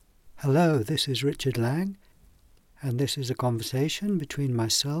Hello, this is Richard Lang, and this is a conversation between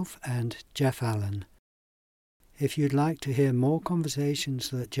myself and Jeff Allen. If you'd like to hear more conversations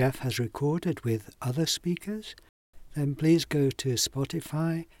that Jeff has recorded with other speakers, then please go to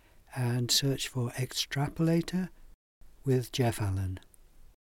Spotify and search for Extrapolator with Jeff Allen.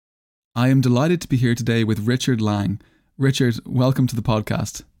 I am delighted to be here today with Richard Lang. Richard, welcome to the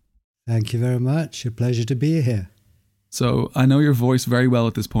podcast. Thank you very much. A pleasure to be here. So, I know your voice very well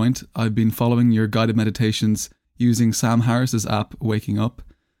at this point. I've been following your guided meditations using Sam Harris's app, Waking Up.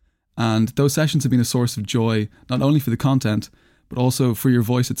 And those sessions have been a source of joy, not only for the content, but also for your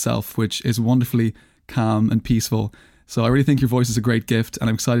voice itself, which is wonderfully calm and peaceful. So I really think your voice is a great gift, and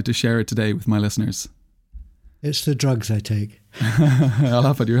I'm excited to share it today with my listeners. It's the drugs I take. I'll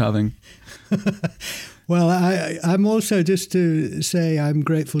have what you're having. Well, I'm also, just to say, I'm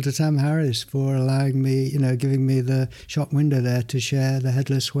grateful to Sam Harris for allowing me, giving me the shop window there to share the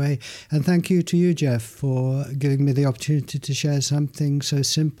Headless Way. And thank you to you, Jeff, for giving me the opportunity to share something so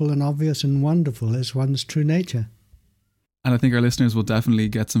simple and obvious and wonderful as one's true nature. And I think our listeners will definitely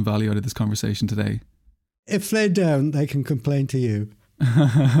get some value out of this conversation today. If they don't, they can complain to you.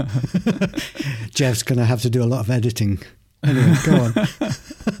 Jeff's going to have to do a lot of editing. Anyway, go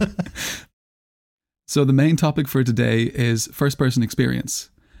on. So the main topic for today is first-person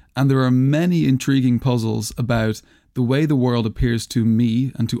experience. And there are many intriguing puzzles about the way the world appears to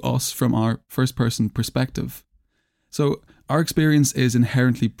me and to us from our first-person perspective. So our experience is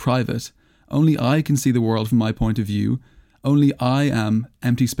inherently private. Only I can see the world from my point of view. Only I am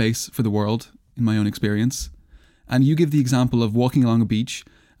empty space for the world in my own experience. And you give the example of walking along a beach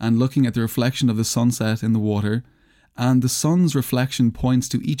and looking at the reflection of the sunset in the water, and the sun's reflection points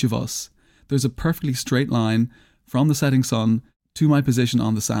to each of us. There's a perfectly straight line from the setting sun to my position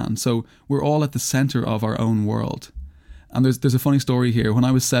on the sand. So we're all at the center of our own world. And there's a funny story here. When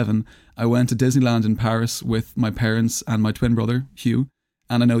I was 7, I went to Disneyland in Paris with my parents and my twin brother, Hugh.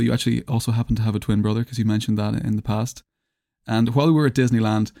 And I know you actually also happen to have a twin brother because you mentioned that in the past. And while we were at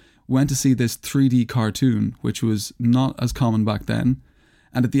Disneyland, we went to see this 3D cartoon, which was not as common back then.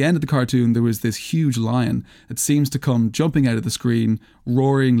 And at the end of the cartoon, there was this huge lion that seems to come jumping out of the screen,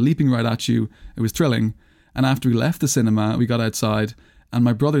 roaring, leaping right at you. It was thrilling. And after we left the cinema, we got outside, and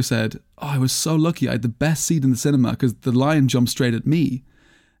my brother said, I was so lucky. I had the best seat in the cinema because the lion jumped straight at me.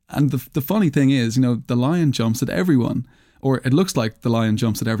 And the funny thing is, the lion jumps at everyone, or it looks like the lion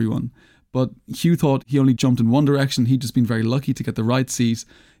jumps at everyone. But Hugh thought he only jumped in one direction. He'd just been very lucky to get the right seat.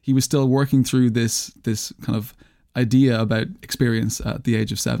 He was still working through this kind of idea about experience at the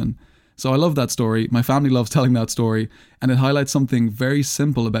age of 7. So I love that story. My family loves telling that story, and it highlights something very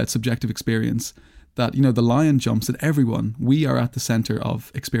simple about subjective experience, that, the lion jumps at everyone. We are at the center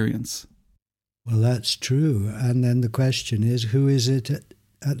of experience. Well, that's true. And then the question is, who is it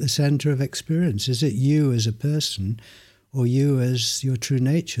at the center of experience? Is it you as a person, or you as your true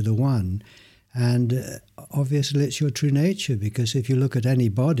nature, the one? And obviously it's your true nature, because if you look at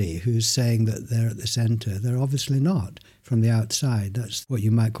anybody who's saying that they're at the center, they're obviously not from the outside. That's what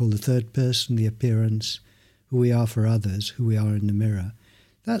you might call the third person, the appearance, who we are for others, who we are in the mirror.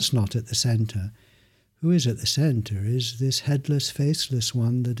 That's not at the center. Who is at the center is this headless, faceless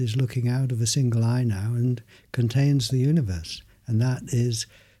one that is looking out of a single eye now and contains the universe. And that is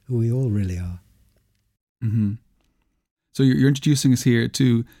who we all really are. Mm-hmm. So you're introducing us here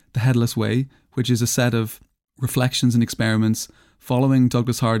to the Headless Way, which is a set of reflections and experiments following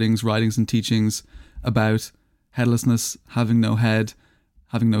Douglas Harding's writings and teachings about headlessness, having no head,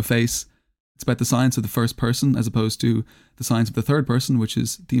 having no face. It's about the science of the first person as opposed to the science of the third person, which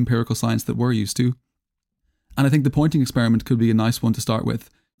is the empirical science that we're used to. And I think the pointing experiment could be a nice one to start with,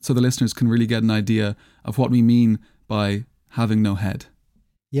 so the listeners can really get an idea of what we mean by having no head.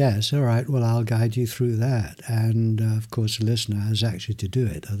 Yes, all right. Well, I'll guide you through that. And of course, the listener has actually to do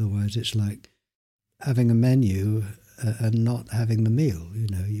it. Otherwise, it's like having a menu and not having the meal.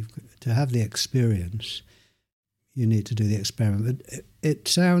 To have the experience, you need to do the experiment. But it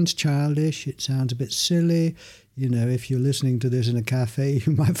sounds childish. It sounds a bit silly. If you're listening to this in a cafe,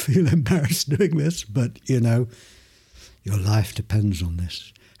 you might feel embarrassed doing this. But, your life depends on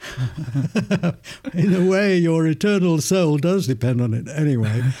this. In a way, your eternal soul does depend on it.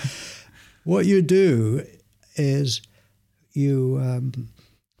 Anyway, what you do is you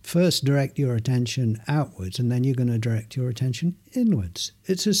first direct your attention outwards, and then you're going to direct your attention inwards.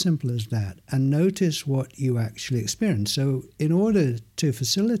 It's as simple as that. And notice what you actually experience. So in order to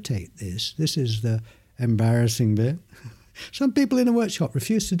facilitate this is the embarrassing bit. Some people in a workshop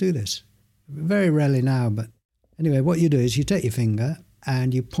refuse to do this. Very rarely now, but anyway, what you do is you take your finger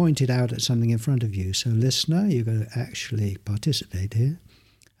and you point it out at something in front of you. So listener, you're going to actually participate here.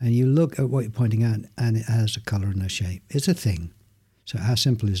 and you look at what you're pointing at, and it has a colour and a shape. It's a thing. So how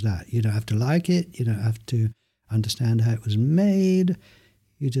simple is that? You don't have to like it. You don't have to understand how it was made.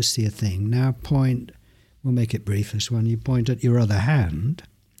 You just see a thing. Now point, we'll make it brief, this one. You point at your other hand,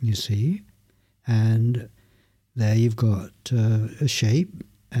 you see, and there you've got a shape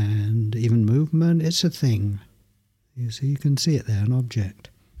and even movement. It's a thing. You see, you can see it there, an object.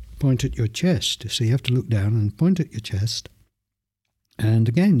 Point at your chest. So you have to look down and point at your chest. And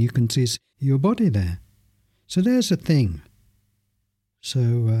again, you can see your body there. So there's a thing. So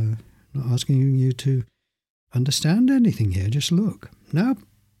not asking you to understand anything here, just look. Now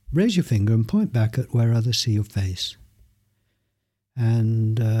raise your finger and point back at where others see your face.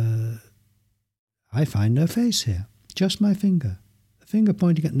 And I find no face here, just my finger. A finger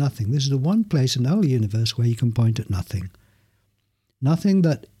pointing at nothing. This is the one place in the whole universe where you can point at nothing. Nothing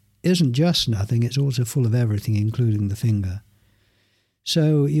that isn't just nothing, it's also full of everything, including the finger.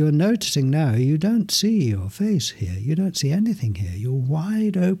 So you're noticing now you don't see your face here. You don't see anything here. You're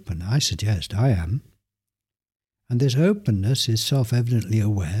wide open. I suggest I am. And this openness is self-evidently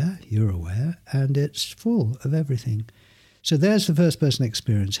aware. You're aware. And it's full of everything. So there's the first person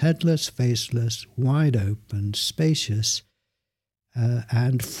experience. Headless, faceless, wide open, spacious,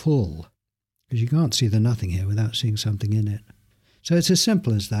 and full. Because you can't see the nothing here without seeing something in it. So it's as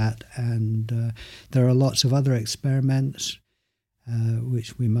simple as that. And there are lots of other experiments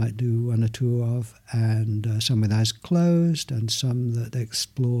which we might do one or two of, and some with eyes closed, and some that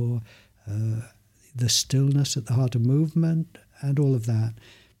explore the stillness at the heart of movement, and all of that.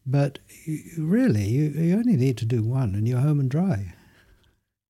 But really, you only need to do one, and you're home and dry.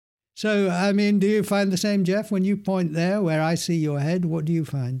 So, I mean, do you find the same, Jeff? When you point there where I see your head, what do you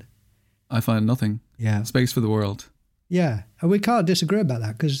find? I find nothing. Yeah. Space for the world. Yeah, and we can't disagree about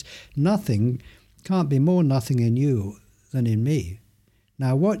that, because nothing can't be more nothing in you than in me.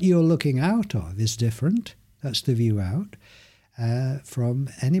 Now, what you're looking out of is different. That's the view out from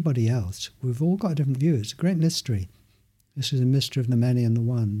anybody else. We've all got a different view. It's a great mystery. This is a mystery of the many and the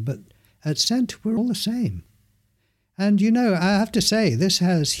one. But at centre, we're all the same. And, you know, I have to say, this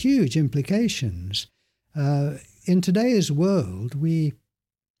has huge implications. In today's world, we've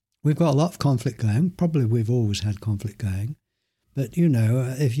got a lot of conflict going. Probably we've always had conflict going. But, you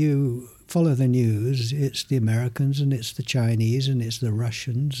know, if you follow the news, it's the Americans and it's the Chinese and it's the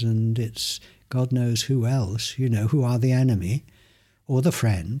Russians and it's God knows who else, you know, who are the enemy or the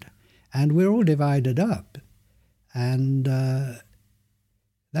friend. And we're all divided up. And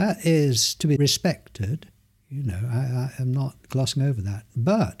that is to be respected. You know, I am not glossing over that.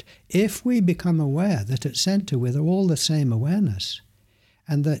 But if we become aware that at centre we're all the same awareness,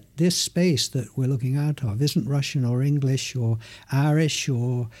 and that this space that we're looking out of isn't Russian or English or Irish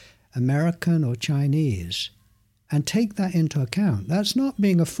or American or Chinese, and take that into account. That's not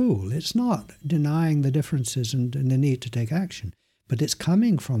being a fool. It's not denying the differences and the need to take action. But it's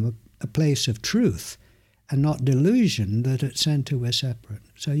coming from a place of truth and not delusion that at centre we're separate.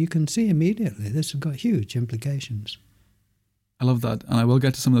 So you can see immediately this has got huge implications. I love that. And I will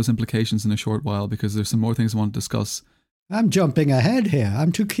get to some of those implications in a short while, because there's some more things I want to discuss. I'm jumping ahead here.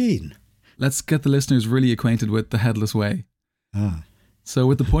 I'm too keen. Let's get the listeners really acquainted with the headless way. So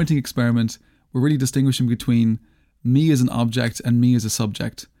with the pointing experiment, we're really distinguishing between me as an object and me as a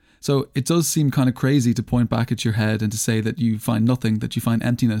subject. So it does seem kind of crazy to point back at your head and to say that you find nothing, that you find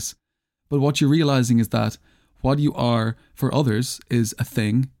emptiness. But what you're realizing is that what you are for others is a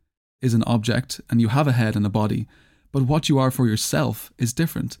thing, is an object, and you have a head and a body. But what you are for yourself is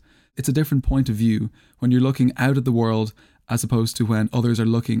different. It's a different point of view when you're looking out at the world as opposed to when others are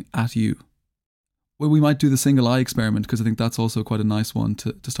looking at you. Well, we might do the single eye experiment, because I think that's also quite a nice one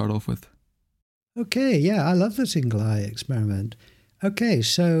to start off with. Okay, yeah, I love the single eye experiment. Okay,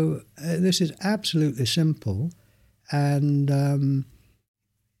 so this is absolutely simple. And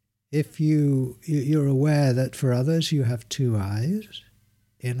if you're aware that for others you have two eyes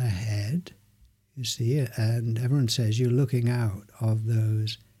in a head, you see, and everyone says you're looking out of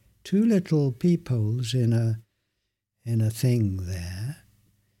those two little peepholes in a thing there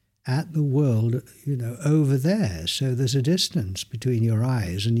at the world, you know, over there. So there's a distance between your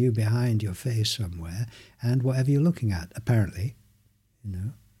eyes and you behind your face somewhere and whatever you're looking at, apparently, you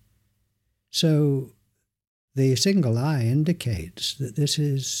know. So the single eye indicates that this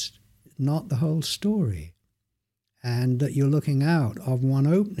is not the whole story and that you're looking out of one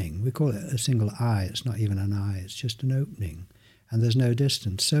opening. We call it a single eye. It's not even an eye. It's just an opening. And there's no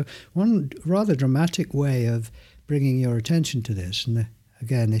distance. So one rather dramatic way of bringing your attention to this, and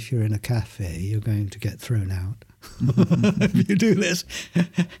again, if you're in a cafe, you're going to get thrown out if you do this.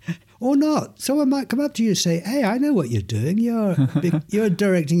 or not. Someone might come up to you and say, hey, I know what you're doing. You're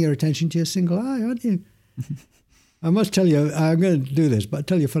directing your attention to your single eye, aren't you? I must tell you, I'm going to do this, but I'll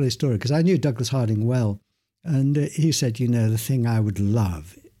tell you a funny story, because I knew Douglas Harding well. And he said, the thing I would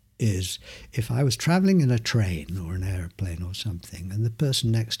love is if I was traveling in a train or an airplane or something, and the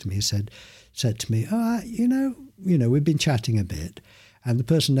person next to me said to me, we've been chatting a bit, and the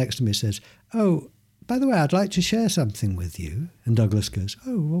person next to me says, oh, by the way, I'd like to share something with you. And Douglas goes,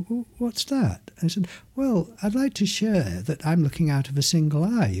 oh, what's that? I said, well, I'd like to share that I'm looking out of a single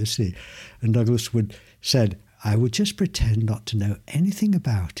eye, you see. And Douglas said, I would just pretend not to know anything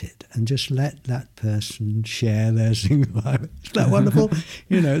about it and just let that person share their single eye. Isn't that wonderful?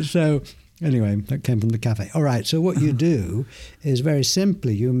 So anyway, that came from the cafe. All right, so what you do is very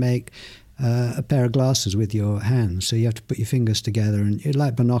simply you make a pair of glasses with your hands. So you have to put your fingers together, and it's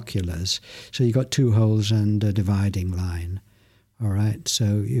like binoculars. So you've got 2 holes and a dividing line. All right,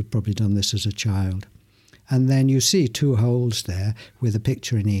 so you've probably done this as a child. And then you see 2 holes there with a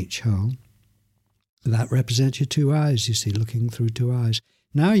picture in each hole. That represents your 2 eyes, you see, looking through 2 eyes.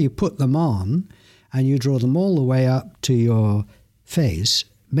 Now you put them on and you draw them all the way up to your face,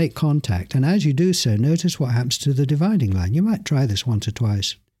 make contact, and as you do so, notice what happens to the dividing line. You might try this once or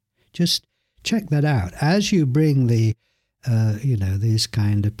twice. Just check that out. As you bring the, these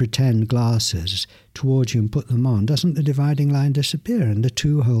kind of pretend glasses towards you and put them on, doesn't the dividing line disappear and the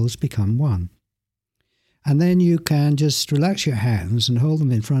 2 holes become 1? And then you can just relax your hands and hold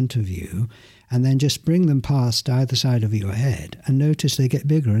them in front of you, and then just bring them past either side of your head and notice they get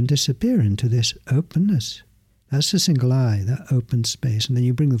bigger and disappear into this openness. That's the single eye, that open space. And then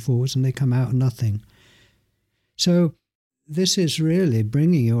you bring them forwards and they come out nothing. So this is really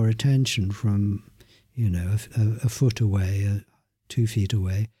bringing your attention from, a foot away, 2 feet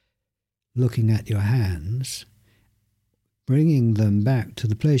away, looking at your hands, bringing them back to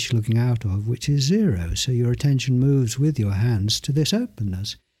the place you're looking out of, which is 0. So your attention moves with your hands to this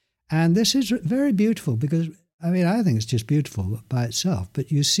openness. And this is very beautiful because, I think it's just beautiful by itself.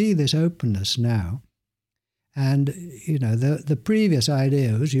 But you see this openness now. And, the previous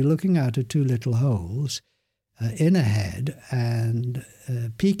idea was you're looking out of 2 little holes in a head and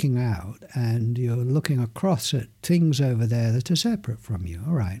peeking out, and you're looking across at things over there that are separate from you.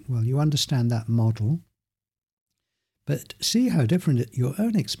 All right, well, you understand that model. But see how different your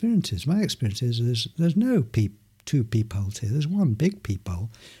own experience is. My experience is there's no 2 peepholes here. There's 1 big peephole,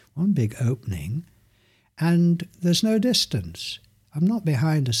 1 big opening, and there's no distance. I'm not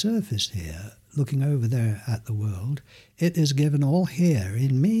behind a surface here looking over there at the world. It is given all here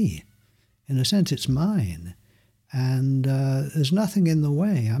in me. In a sense, it's mine. And there's nothing in the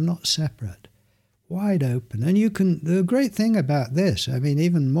way. I'm not separate. Wide open. And the great thing about this,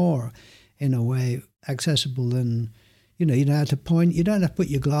 even more, in a way, accessible than, you don't have to point, you don't have to put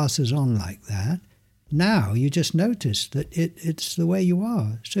your glasses on like that. Now you just notice that it's the way you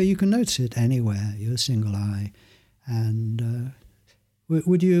are. So you can notice it anywhere, your single eye. And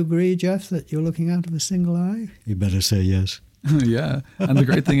would you agree, Jeff, that you're looking out of a single eye? You better say yes. Yeah. And the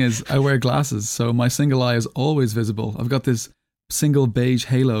great thing is I wear glasses, so my single eye is always visible. I've got this single beige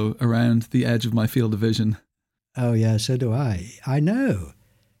halo around the edge of my field of vision. Oh, yeah, so do I. I know.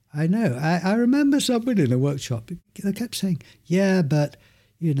 I remember somebody in a workshop, they kept saying, yeah, but,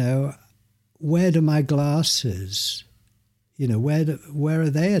 where do my glasses, where are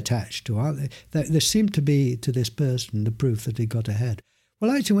they attached to? Aren't they? There seemed to be, to this person, the proof that he got ahead. Well,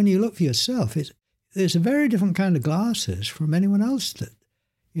 actually, when you look for yourself, there's a very different kind of glasses from anyone else that,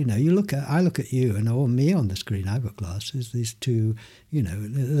 I look at you or me on the screen, I've got glasses, these 2,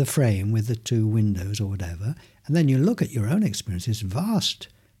 the frame with the 2 windows or whatever. And then you look at your own experience, this vast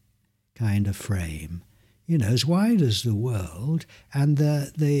kind of frame, as wide as the world, and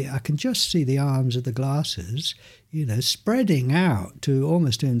I can just see the arms of the glasses, spreading out to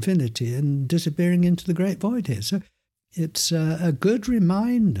almost infinity and disappearing into the great void here. So it's a good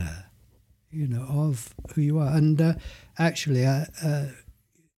reminder, of who you are. And actually,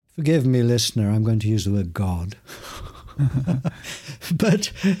 forgive me, listener, I'm going to use the word God.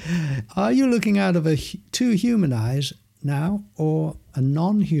 But are you looking out of 2 human eyes now, or a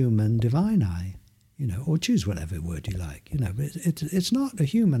non-human divine eye? Or choose whatever word you like. But it's not a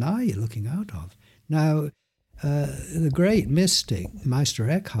human eye you're looking out of. Now, the great mystic Meister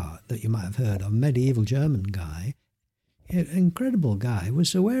Eckhart that you might have heard of, medieval German guy, incredible guy,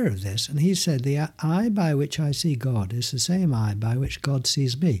 was aware of this, and he said, the eye by which I see God is the same eye by which God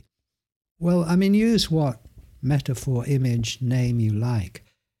sees me. Well, use what metaphor, image, name you like,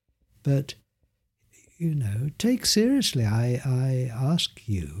 but, take seriously, I ask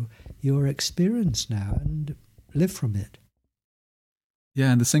you, your experience now, and live from it.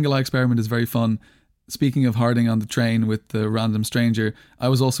 Yeah, and the single eye experiment is very fun. Speaking of harding on the train with the random stranger, I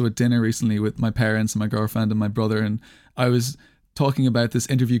was also at dinner recently with my parents and my girlfriend and my brother, and I was talking about this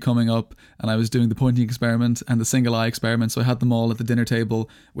interview coming up, and I was doing the pointing experiment and the single eye experiment. So I had them all at the dinner table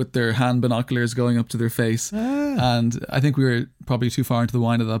with their hand binoculars going up to their face. And I think we were probably too far into the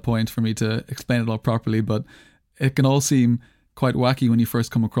wine at that point for me to explain it all properly, but it can all seem quite wacky when you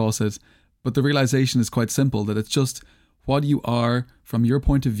first come across it. But the realization is quite simple, that it's just what you are from your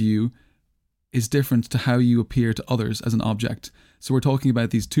point of view is different to how you appear to others as an object. So we're talking about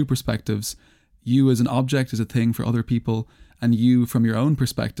these two perspectives. You as an object, as a thing for other people, and you from your own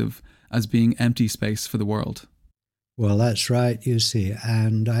perspective as being empty space for the world. Well, that's right, you see.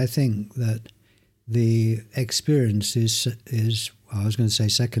 And I think that the experience is I was going to say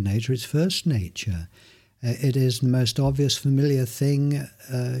second nature, it's first nature. It is the most obvious, familiar thing.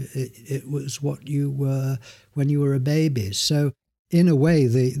 It was what you were when you were a baby. So in a way,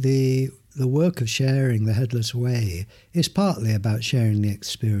 the work of sharing the Headless Way is partly about sharing the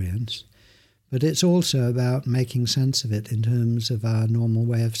experience, but it's also about making sense of it in terms of our normal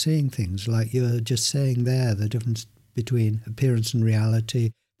way of seeing things. Like you're just saying there, the difference between appearance and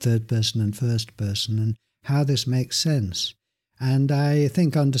reality, third person and first person, and how this makes sense. And I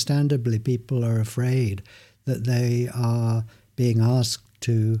think understandably people are afraid that they are being asked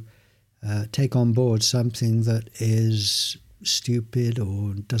to take on board something that is stupid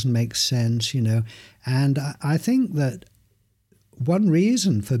or doesn't make sense, And I think that one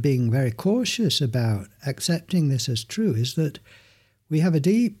reason for being very cautious about accepting this as true is that we have a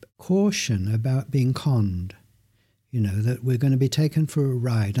deep caution about being conned. That we're going to be taken for a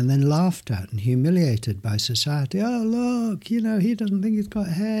ride and then laughed at and humiliated by society. Oh, look, he doesn't think he's got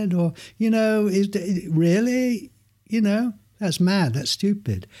a head, or, really, that's mad, that's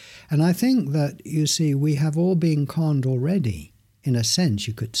stupid. And I think that, you see, we have all been conned already, in a sense,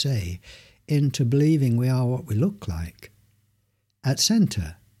 you could say, into believing we are what we look like at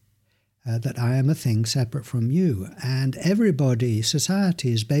centre. That I am a thing separate from you. And everybody,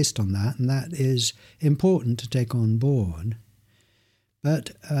 society is based on that, and that is important to take on board.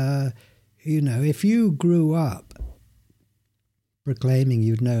 But, if you grew up proclaiming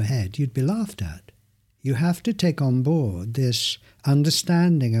you'd no head, you'd be laughed at. You have to take on board this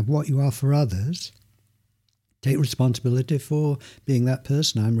understanding of what you are for others, take responsibility for being that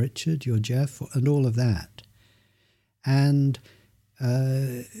person. I'm Richard, you're Jeff, and all of that. And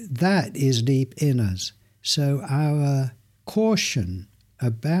that is deep in us. So our caution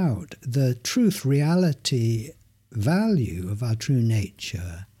about the truth, reality, value of our true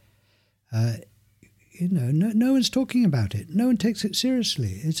nature, no one's talking about it. No one takes it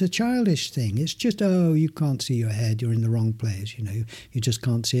seriously. It's a childish thing. It's just, you can't see your head, you're in the wrong place. You just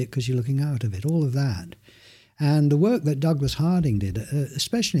can't see it because you're looking out of it, all of that. And the work that Douglas Harding did,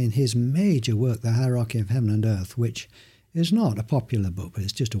 especially in his major work, The Hierarchy of Heaven and Earth, which is not a popular book, but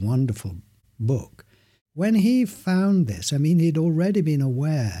it's just a wonderful book. When he found this, he'd already been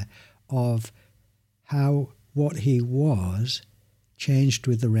aware of how what he was changed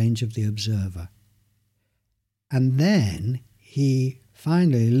with the range of the observer. And then he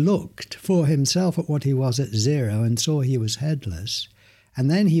finally looked for himself at what he was at zero and saw he was headless. And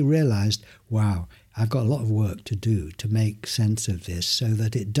then he realized, wow, I've got a lot of work to do to make sense of this so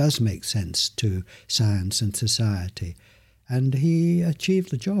that it does make sense to science and society. And he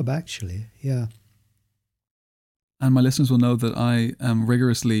achieved the job, actually, yeah. And my listeners will know that I am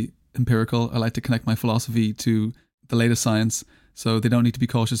rigorously empirical. I like to connect my philosophy to the latest science, so they don't need to be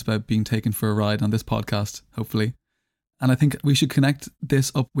cautious about being taken for a ride on this podcast, hopefully. And I think we should connect this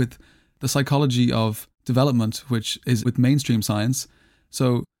up with the psychology of development, which is with mainstream science.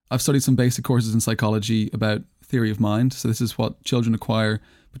 So I've studied some basic courses in psychology about theory of mind. So this is what children acquire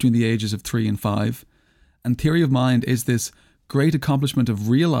between the ages of 3 and 5. And theory of mind is this great accomplishment of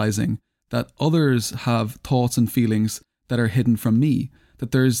realizing that others have thoughts and feelings that are hidden from me,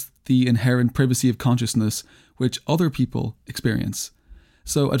 that there's the inherent privacy of consciousness which other people experience.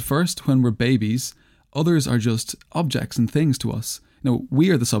 So at first, when we're babies, others are just objects and things to us. We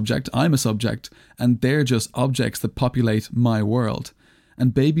are the subject, I'm a subject, and they're just objects that populate my world.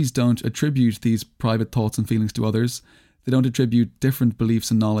 And babies don't attribute these private thoughts and feelings to others. They don't attribute different beliefs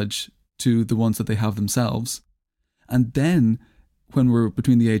and knowledge to the ones that they have themselves. And then, when we're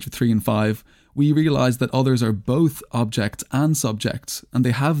between the age of 3 and 5, we realize that others are both objects and subjects, and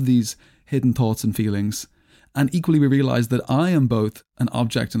they have these hidden thoughts and feelings. And equally, we realize that I am both an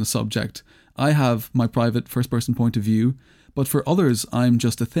object and a subject. I have my private first-person point of view, but for others, I'm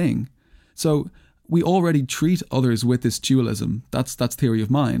just a thing. So we already treat others with this dualism. That's theory of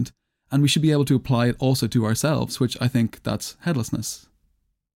mind. And we should be able to apply it also to ourselves, which I think that's headlessness.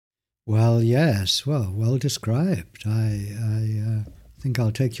 Well, yes. Well described. I think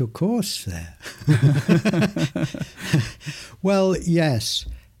I'll take your course there. Well, yes.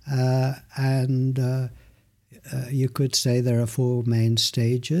 And you could say there are 4 main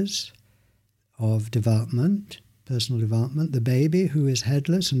stages of development, personal development. The baby, who is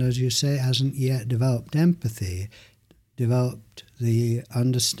headless and, as you say, hasn't yet developed empathy, developed the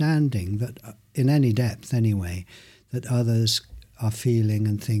understanding that, in any depth anyway, that others are feeling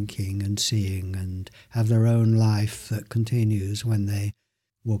and thinking and seeing and have their own life that continues when they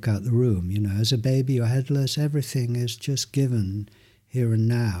walk out the room. You know, as a baby, you're headless. Everything is just given here and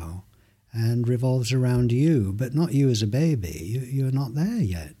now and revolves around you, but not you as a baby. You're not there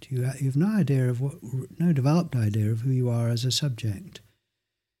yet. You've no developed idea of who you are as a subject.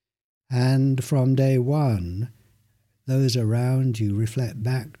 And from day one, those around you reflect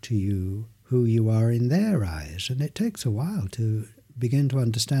back to you who you are in their eyes. And it takes a while to begin to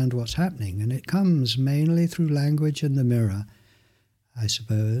understand what's happening. And it comes mainly through language and the mirror, I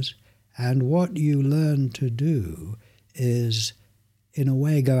suppose. And what you learn to do is, in a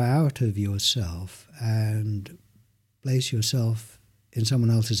way, go out of yourself and place yourself in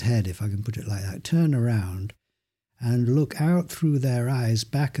someone else's head, if I can put it like that. Turn around and look out through their eyes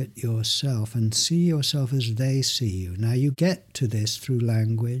back at yourself and see yourself as they see you. Now, you get to this through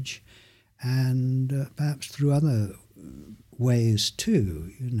language and perhaps through other ways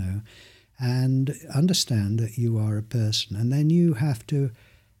too, you know, and understand that you are a person. And then you have to,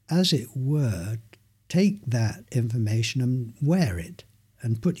 as it were, take that information and wear it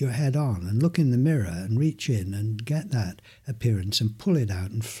and put your head on and look in the mirror and reach in and get that appearance and pull it out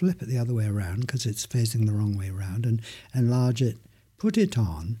and flip it the other way around because it's facing the wrong way around, and enlarge it, put it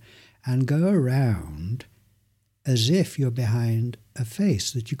on, and go around as if you're behind a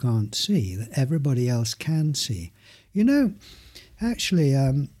face that you can't see, that everybody else can see. You know, actually,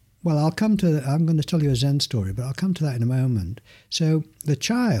 well, I'm going to tell you a Zen story, but I'll come to that in a moment. So the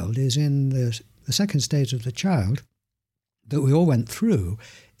child is in the second stage of the child that we all went through,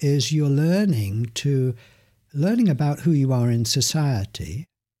 is you're learning about who you are in society,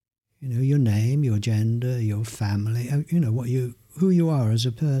 you know, your name, your gender, your family, you know, who you are as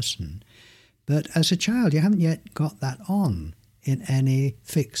a person. But as a child, you haven't yet got that on in any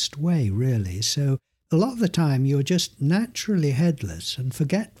fixed way, really. So a lot of the time, you're just naturally headless and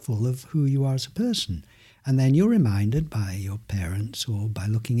forgetful of who you are as a person. And then you're reminded by your parents or by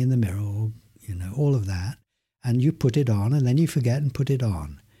looking in the mirror or, you know, all of that. And you put it on, and then you forget and put it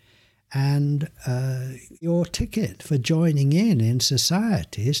on. And your ticket for joining in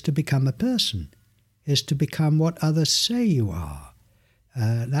society is to become a person, is to become what others say you are.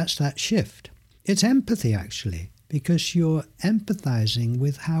 That's that shift. It's empathy, actually, because you're empathizing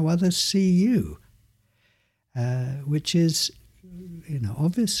with how others see you, which is, you know,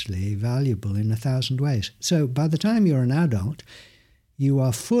 obviously valuable in 1,000 ways. So by the time you're an adult, you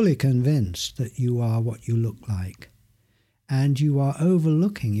are fully convinced that you are what you look like, and you are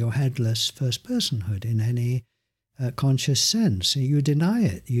overlooking your headless first-personhood in any conscious sense. You deny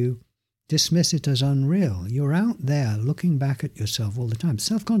it. You dismiss it as unreal. You're out there looking back at yourself all the time.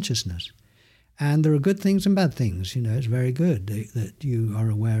 Self-consciousness. And there are good things and bad things. You know, it's very good that you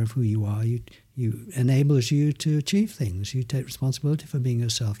are aware of who you are. You enables you to achieve things. You take responsibility for being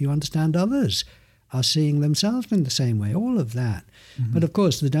yourself. You understand others are seeing themselves in the same way, all of that. Mm-hmm. But of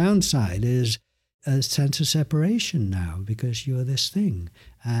course, the downside is a sense of separation now, because you're this thing,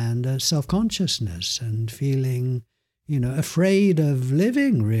 and self-consciousness and feeling, you know, afraid of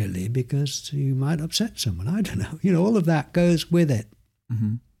living, really, because you might upset someone. I don't know. You know, all of that goes with it.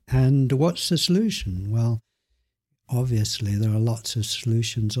 Mm-hmm. And what's the solution? Well, obviously, there are lots of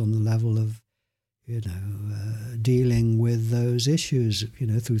solutions on the level of, you know, dealing with those issues, you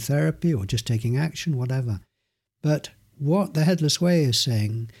know, through therapy or just taking action, whatever. But what the Headless Way is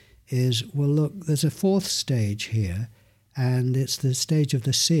saying is, well, look, there's a 4th stage here, and it's the stage of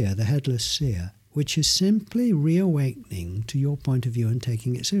the seer, the headless seer, which is simply reawakening to your point of view and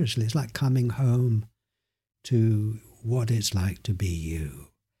taking it seriously. It's like coming home to what it's like to be you,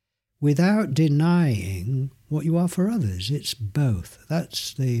 without denying what you are for others. It's both.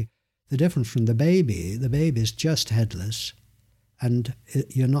 That's the difference from the baby. The baby is just headless, and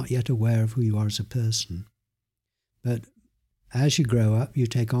you're not yet aware of who you are as a person. But as you grow up, you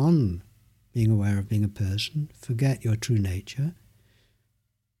take on being aware of being a person, forget your true nature.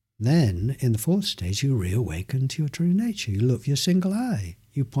 Then, in the 4th stage, you reawaken to your true nature. You look for your single eye.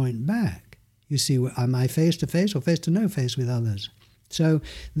 You point back. You see, am I face-to-face or face-to-no-face with others? So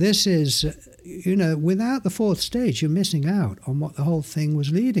this is, you know, without the 4th stage, you're missing out on what the whole thing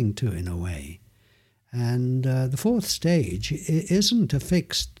was leading to, in a way. And the fourth stage isn't a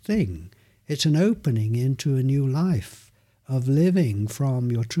fixed thing. It's an opening into a new life of living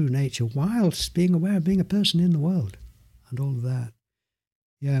from your true nature whilst being aware of being a person in the world and all of that.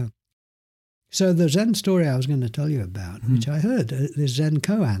 Yeah. So the Zen story I was going to tell you about, which I heard, the Zen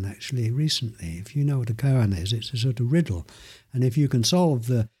koan actually recently. If you know what a koan is, it's a sort of riddle. And if you can solve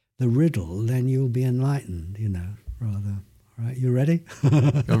the riddle, then you'll be enlightened, rather. All right, you ready?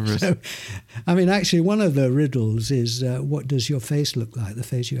 So, I mean, actually, one of the riddles is, what does your face look like, the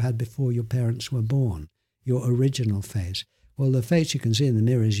face you had before your parents were born, your original face? Well, the face you can see in the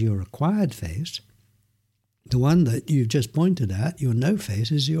mirror is your acquired face. The one that you've just pointed at, your no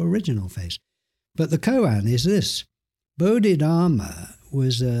face, is your original face. But the koan is this. Bodhidharma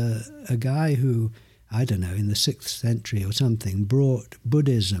was a guy who, I don't know, in the 6th century or something, brought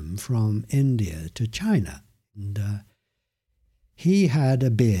Buddhism from India to China. And he had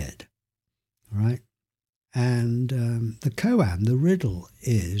a beard, right? And the koan, the riddle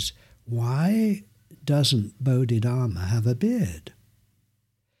is, why doesn't Bodhidharma have a beard?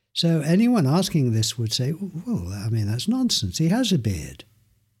 So anyone asking this would say, well, I mean, that's nonsense. He has a beard.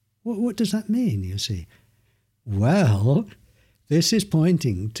 What does that mean, you see? Well, this is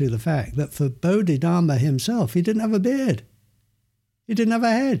pointing to the fact that for Bodhidharma himself, he didn't have a beard. He didn't have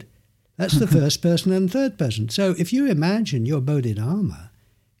a head. That's the first person and third person. So if you imagine you're Bodhidharma,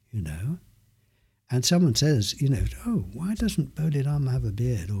 and someone says, oh, why doesn't Bodhidharma have a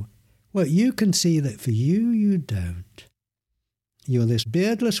beard? Or, well, you can see that for you don't. You're this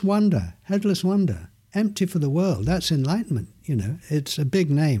beardless wonder, headless wonder, empty for the world. That's enlightenment, It's a big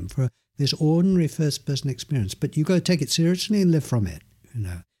name for this ordinary first-person experience. But you've got to take it seriously and live from it,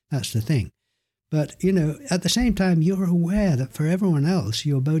 That's the thing. But, at the same time, you're aware that for everyone else,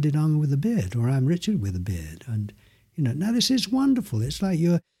 you're Bodhidharma with a beard, or I'm Richard with a beard. And, now this is wonderful. It's like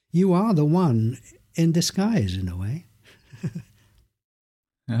you are the one in disguise, in a way.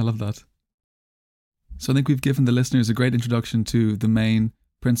 Yeah, I love that. So I think we've given the listeners a great introduction to the main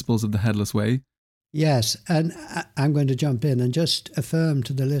principles of the Headless Way. Yes, and I'm going to jump in and just affirm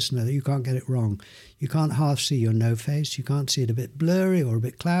to the listener that you can't get it wrong. You can't half see your no face. You can't see it a bit blurry or a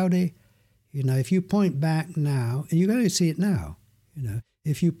bit cloudy. If you point back now, and you're going to see it now,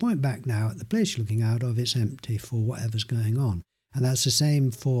 if you point back now at the place you're looking out of, it's empty for whatever's going on. And that's the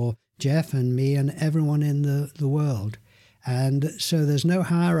same for Jeff and me and everyone in the world. And so there's no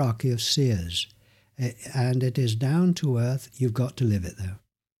hierarchy of seers. And it is down to earth. You've got to live it, though.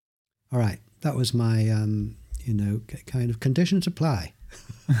 All right. That was my, kind of conditions apply.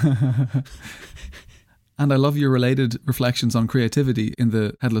 And I love your related reflections on creativity in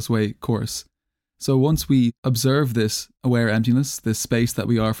the Headless Way course. So once we observe this aware emptiness, this space that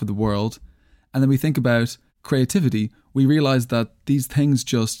we are for the world, and then we think about creativity, we realize that these things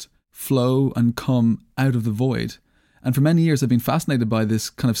just flow and come out of the void. And for many years, I've been fascinated by this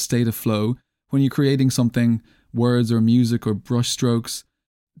kind of state of flow. When you're creating something, words or music or brush strokes,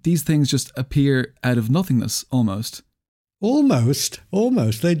 these things just appear out of nothingness almost. Almost,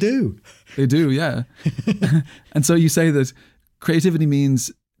 they do. They do, yeah. And so you say that creativity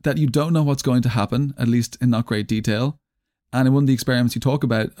means that you don't know what's going to happen, at least in not great detail. And in one of the experiments you talk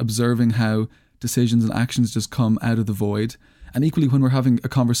about observing how decisions and actions just come out of the void. And equally when we're having a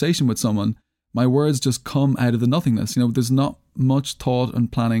conversation with someone, my words just come out of the nothingness. There's not much thought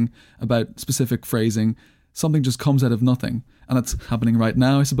and planning about specific phrasing. Something just comes out of nothing. And that's happening right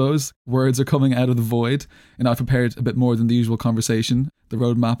now, I suppose. Words are coming out of the void. And I've prepared a bit more than the usual conversation, the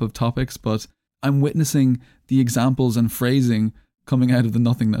roadmap of topics, but I'm witnessing the examples and phrasing coming out of the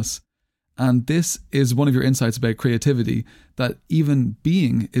nothingness. And this is one of your insights about creativity, that even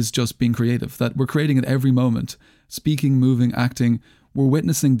being is just being creative, that we're creating at every moment. Speaking, moving, acting, we're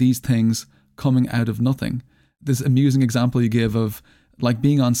witnessing these things coming out of nothing. This amusing example you give of like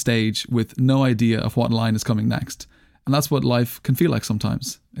being on stage with no idea of what line is coming next. And that's what life can feel like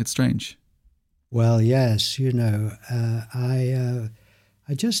sometimes. It's strange. Well, yes, I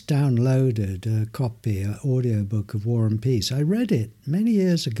just downloaded a copy, an audiobook of War and Peace. I read it many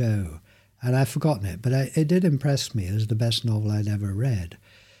years ago, and I've forgotten it, but it did impress me as the best novel I'd ever read.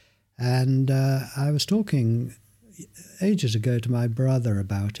 And I was talking ages ago to my brother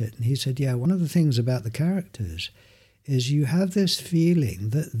about it, and he said, yeah, one of the things about the characters is you have this feeling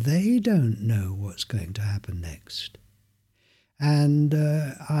that they don't know what's going to happen next. And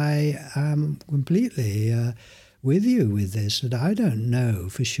I am completely with you with this, that I don't know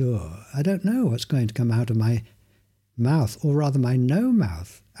for sure. I don't know what's going to come out of my mouth, or rather my no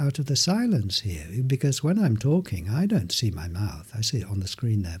mouth, out of the silence here. Because when I'm talking, I don't see my mouth. I see it on the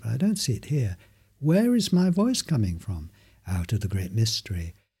screen there, but I don't see it here. Where is my voice coming from? Out of the great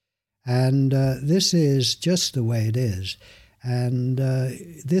mystery. And this is just the way it is. And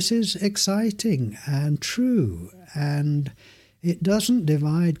this is exciting and true. And it doesn't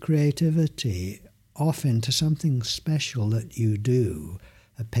divide creativity off into something special that you do.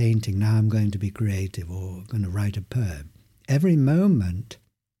 A painting, now I'm going to be creative, or going to write a poem. Every moment,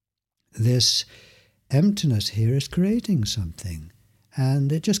 this emptiness here is creating something.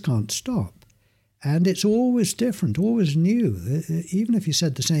 And it just can't stop. And it's always different, always new. Even if you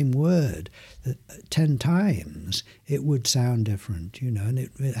said the same word 10 times, it would sound different, and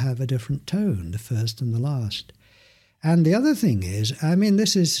it would have a different tone, the first and the last. And the other thing is,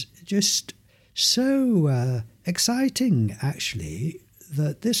 this is just so exciting, actually,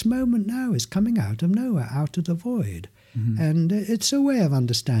 that this moment now is coming out of nowhere, out of the void. Mm-hmm. And it's a way of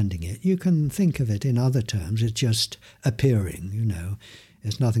understanding it. You can think of it in other terms. It's just appearing,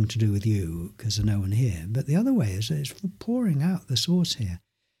 It's nothing to do with you because there's no one here. But the other way is that it's pouring out the source here.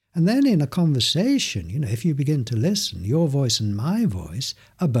 And then in a conversation, if you begin to listen, your voice and my voice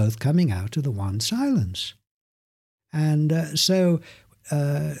are both coming out of the one silence. And so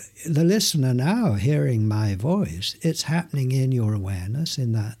the listener now hearing my voice, it's happening in your awareness,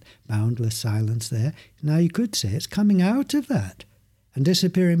 in that boundless silence there. Now you could say it's coming out of that and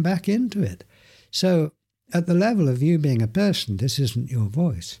disappearing back into it. So at the level of you being a person, this isn't your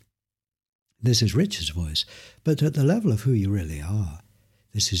voice. This is Richard's voice. But at the level of who you really are,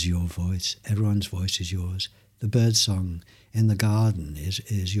 this is your voice. Everyone's voice is yours. The bird song in the garden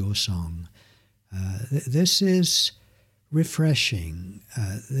is your song. This is refreshing.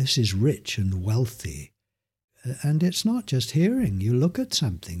 This is rich and wealthy. And it's not just hearing. You look at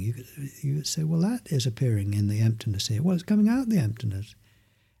something. You say, well, that is appearing in the emptiness here. Well, it's coming out the emptiness.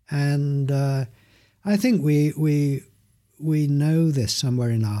 And I think we know this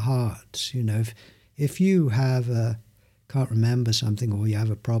somewhere in our hearts. If you can't remember something, or you have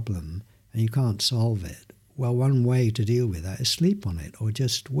a problem and you can't solve it, well, one way to deal with that is sleep on it, or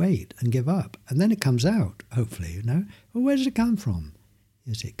just wait and give up. And then it comes out, hopefully, Well, where does it come from?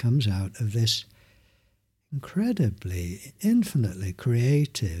 Yes, it comes out of this incredibly, infinitely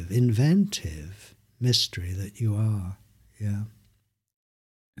creative, inventive mystery that you are. Yeah.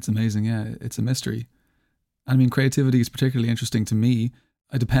 It's amazing, yeah. It's a mystery. Creativity is particularly interesting to me.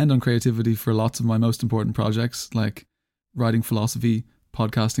 I depend on creativity for lots of my most important projects, like writing philosophy,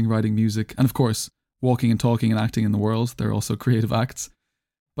 podcasting, writing music, and of course, walking and talking and acting in the world. They're also creative acts.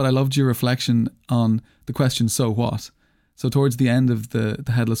 But I loved your reflection on the question, so what? So towards the end of the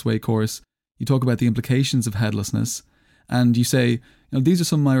Headless Way course, you talk about the implications of headlessness, and you say, these are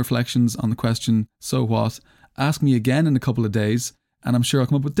some of my reflections on the question, so what? Ask me again in a couple of days, and I'm sure I'll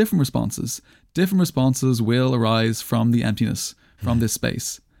come up with different responses. Different responses will arise from the emptiness, from this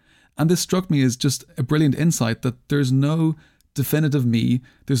space. And this struck me as just a brilliant insight that there's no definitive me,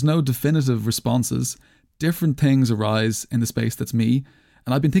 there's no definitive responses. Different things arise in the space that's me.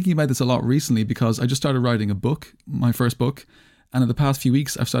 And I've been thinking about this a lot recently because I just started writing a book, my first book. And in the past few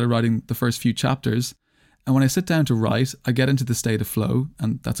weeks, I've started writing the first few chapters. And when I sit down to write, I get into the state of flow,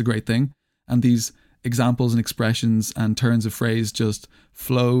 and that's a great thing. And these examples and expressions and turns of phrase just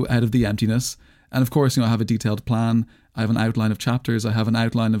flow out of the emptiness. And of course, I have a detailed plan. I have an outline of chapters. I have an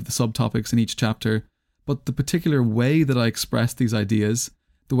outline of the subtopics in each chapter. But the particular way that I express these ideas,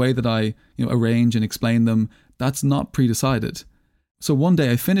 the way that I arrange and explain them, that's not pre-decided. So one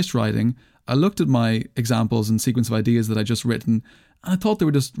day I finished writing, I looked at my examples and sequence of ideas that I'd just written, and I thought they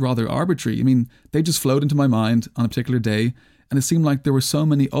were just rather arbitrary. They just flowed into my mind on a particular day. And it seemed like there were so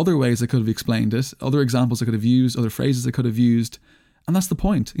many other ways I could have explained it, other examples I could have used, other phrases I could have used. And that's the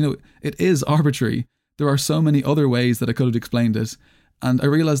point. It is arbitrary. There are so many other ways that I could have explained it. And I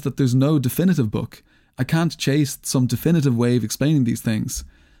realized that there's no definitive book. I can't chase some definitive way of explaining these things.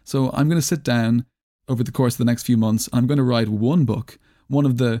 So I'm going to sit down over the course of the next few months, and I'm going to write one book, one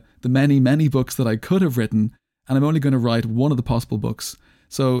of the many, many books that I could have written, and I'm only going to write one of the possible books.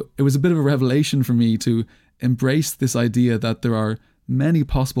 So it was a bit of a revelation for me to embrace this idea that there are many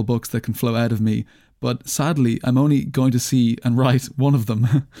possible books that can flow out of me, but sadly, I'm only going to see and write one of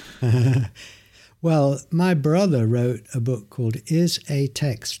them. Well, my brother wrote a book called Is a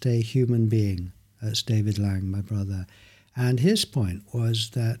Text a Human Being? That's David Lang, my brother. And his point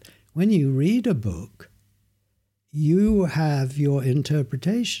was that when you read a book, you have your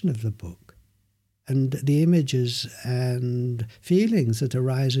interpretation of the book and the images and feelings that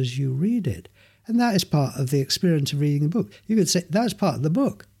arise as you read it. And that is part of the experience of reading a book. You could say that's part of the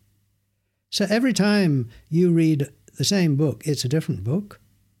book. So every time you read the same book, it's a different book.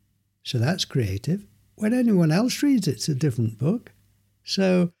 So that's creative. When anyone else reads it, it's a different book.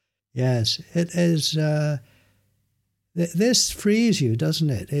 So, yes, it is This frees you, doesn't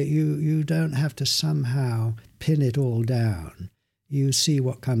it? You don't have to somehow pin it all down. You see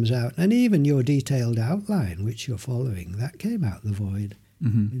what comes out. And even your detailed outline, which you're following, that came out the void,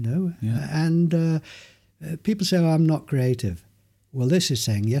 you know. Yeah. And people say, oh, I'm not creative. Well, this is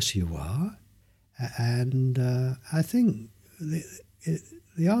saying, yes, you are. And I think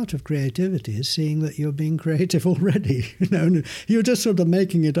the art of creativity is seeing that you're being creative already. You know, you're just sort of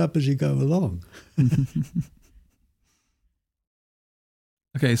making it up as you go along.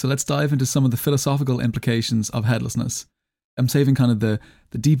 Okay, so let's dive into some of the philosophical implications of headlessness. I'm saving kind of the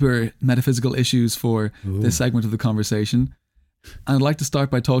deeper metaphysical issues for this segment of the conversation. And I'd like to start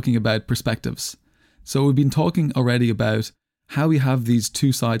by talking about perspectives. So we've been talking already about how we have these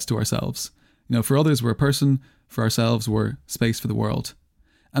two sides to ourselves. You know, for others, we're a person. For ourselves, we're space for the world.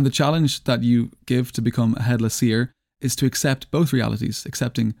 And the challenge that you give to become a headless seer is to accept both realities,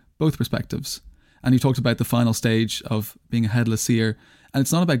 accepting both perspectives. And you talked about the final stage of being a headless seer. And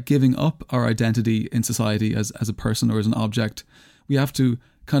it's not about giving up our identity in society as a person or as an object. We have to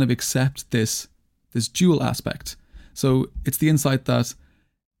kind of accept this dual aspect. So it's the insight that,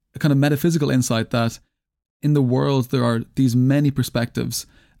 a kind of metaphysical insight that in the world there are these many perspectives,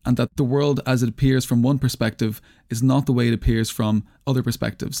 and that the world as it appears from one perspective is not the way it appears from other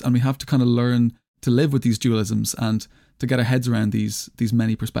perspectives. And we have to kind of learn to live with these dualisms and to get our heads around these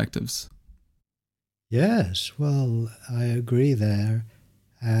many perspectives. Yes, well, I agree there.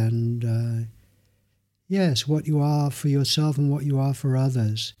 And yes, what you are for yourself and what you are for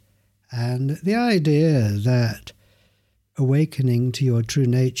others. And the idea that awakening to your true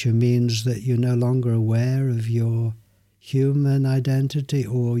nature means that you're no longer aware of your human identity,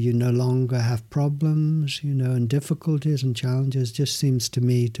 or you no longer have problems, you know, and difficulties and challenges, just seems to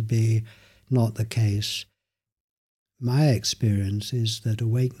me to be not the case. My experience is that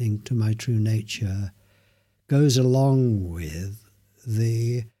awakening to my true nature goes along with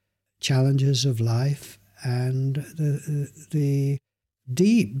the challenges of life and the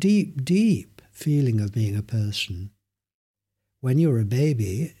deep, deep, deep feeling of being a person. When you're a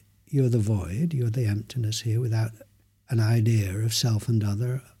baby, you're the void, you're the emptiness here without an idea of self and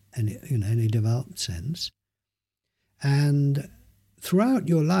other in any developed sense. And throughout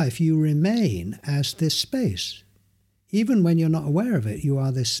your life, you remain as this space. Even when you're not aware of it, you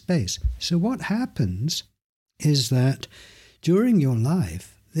are this space. So what happens is that during your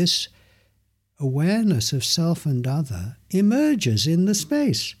life, this awareness of self and other emerges in the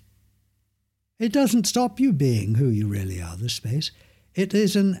space. It doesn't stop you being who you really are, the space. It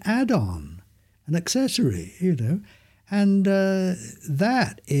is an add-on, an accessory, you know. And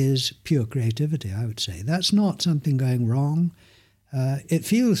that is pure creativity, I would say. That's not something going wrong. It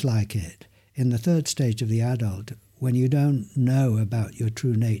feels like it in the third stage of the adult, when you don't know about your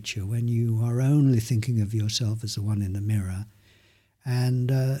true nature, when you are only thinking of yourself as the one in the mirror.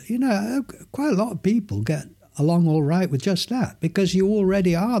 And, you know, quite a lot of people get along all right with just that, because you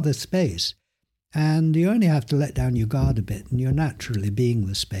already are the space. And you only have to let down your guard a bit, and you're naturally being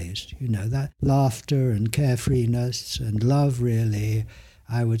the space. You know, that laughter and carefreeness and love, really,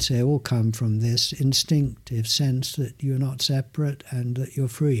 I would say, all come from this instinctive sense that you're not separate and that you're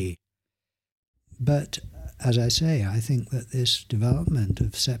free. But, as I say, I think that this development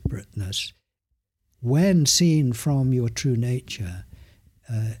of separateness, when seen from your true nature,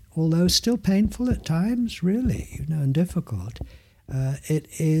 although still painful at times, really, you know, and difficult, it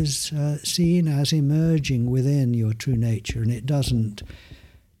is seen as emerging within your true nature, and it doesn't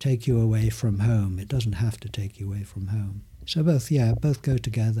take you away from home. It doesn't have to take you away from home. So both go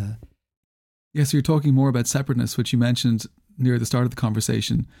together. Yes, so you're talking more about separateness, which you mentioned near the start of the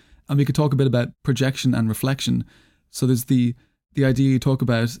conversation. And we could talk a bit about projection and reflection. So there's the idea you talk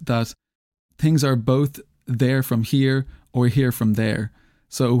about that things are both there from here or here from there.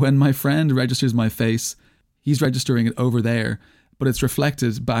 So when my friend registers my face, he's registering it over there, but it's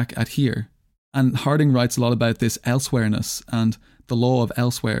reflected back at here. And Harding writes a lot about this elsewhereness and the law of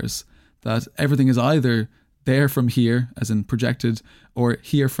elsewheres, that everything is either there from here, as in projected, or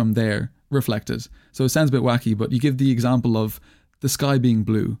here from there, reflected. So it sounds a bit wacky, but you give the example of the sky being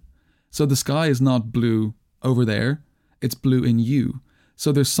blue. So the sky is not blue over there, it's blue in you.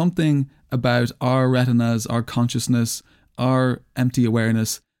 So there's something about our retinas, our consciousness, our empty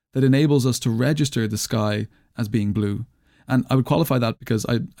awareness that enables us to register the sky as being blue. And I would qualify that because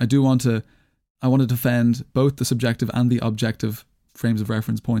I want to defend both the subjective and the objective frames of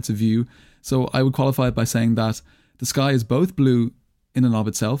reference points of view. So I would qualify it by saying that the sky is both blue in and of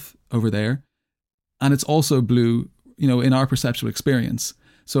itself over there, and it's also blue, you know, in our perceptual experience.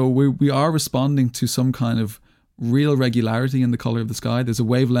 So we are responding to some kind of real regularity in the color of the sky. There's a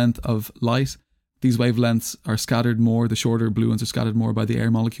wavelength of light These wavelengths are scattered more, the shorter blue ones are scattered more by the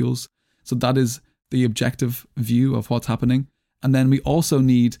air molecules. So that is the objective view of what's happening. And then we also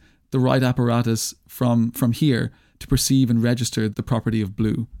need the right apparatus from here to perceive and register the property of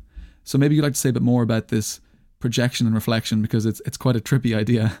blue. So maybe you'd like to say a bit more about this projection and reflection, because it's quite a trippy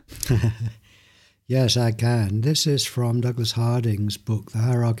idea. Yes, I can. This is from Douglas Harding's book, The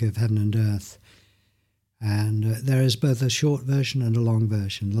Hierarchy of Heaven and Earth. And there is both a short version and a long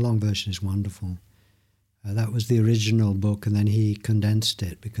version. The long version is wonderful. That was the original book, and then he condensed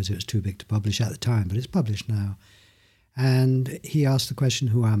it because it was too big to publish at the time, but it's published now. And he asked the question,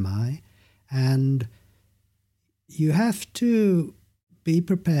 who am I? And you have to be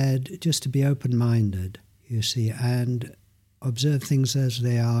prepared just to be open-minded, you see, and observe things as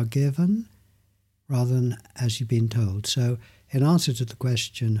they are given rather than as you've been told. So in answer to the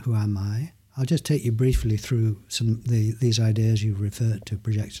question, who am I? I'll just take you briefly through these ideas you referred to,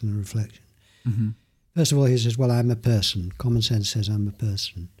 projection and reflection. Mm-hmm. First of all, he says, well, I'm a person. Common sense says I'm a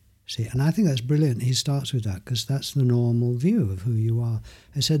person. See, and I think that's brilliant. He starts with that because that's the normal view of who you are.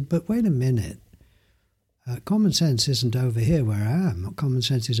 I said, but wait a minute. Common sense isn't over here where I am. Common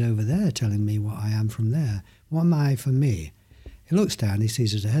sense is over there telling me what I am from there. What am I for me? He looks down, he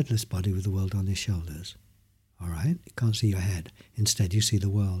sees as a headless body with the world on his shoulders. All right? You can't see your head. Instead, you see the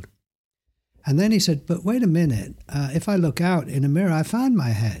world. And then he said, but wait a minute. If I look out in a mirror, I find my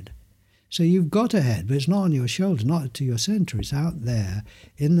head. So you've got a head, but it's not on your shoulder, not to your center. It's out there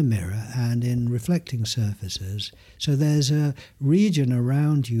in the mirror and in reflecting surfaces. So there's a region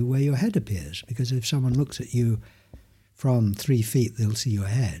around you where your head appears, because if someone looks at you from 3 feet, they'll see your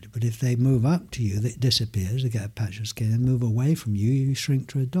head. But if they move up to you, it disappears. They get a patch of skin and move away from you, you shrink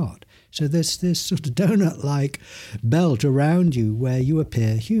to a dot. So there's this sort of donut-like belt around you where you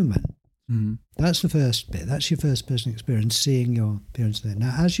appear human. Mm-hmm. That's the first bit. That's your first person experience, seeing your appearance there.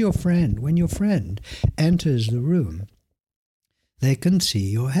 Now, as your friend, when your friend enters the room, they can see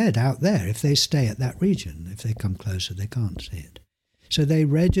your head out there if they stay at that region. If they come closer, they can't see it. So they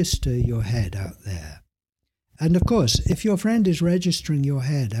register your head out there. And of course, if your friend is registering your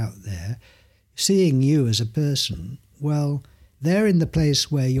head out there, seeing you as a person, well, they're in the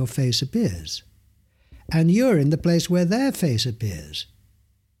place where your face appears. And you're in the place where their face appears.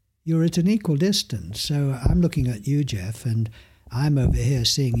 You're at an equal distance. So I'm looking at you, Jeff, and I'm over here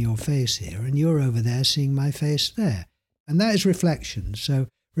seeing your face here, and you're over there seeing my face there. And that is reflection. So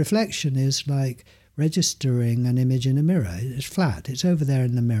reflection is like registering an image in a mirror. It's flat. It's over there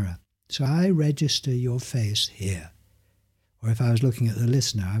in the mirror. So I register your face here. Or if I was looking at the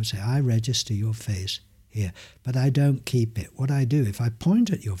listener, I would say, I register your face here. But I don't keep it. What I do, if I point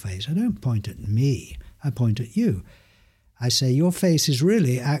at your face, I don't point at me. I point at you. I say, your face is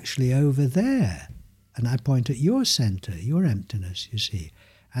really actually over there. And I point at your center, your emptiness, you see.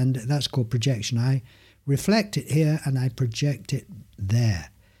 And that's called projection. I reflect it here and I project it there.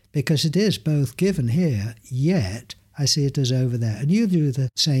 Because it is both given here, yet I see it as over there. And you do the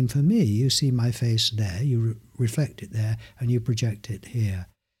same for me. You see my face there, you reflect it there, and you project it here.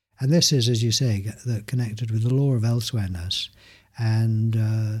 And this is, as you say, connected with the law of elsewhereness.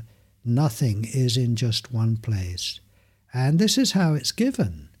 And nothing is in just one place. And this is how it's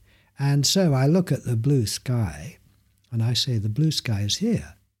given. And so I look at the blue sky and I say the blue sky is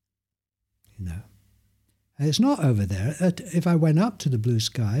here. You know, and it's not over there. If I went up to the blue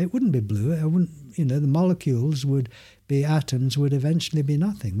sky, it wouldn't be blue. It wouldn't, the molecules would be atoms, would eventually be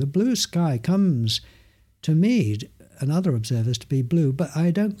nothing. The blue sky comes to me and other observers to be blue, but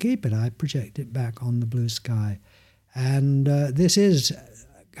I don't keep it. I project it back on the blue sky. And this is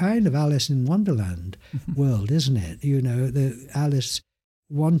kind of Alice in Wonderland world, isn't it? The Alice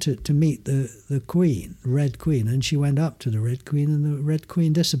wanted to meet the queen, Red Queen, and she went up to the Red Queen and the Red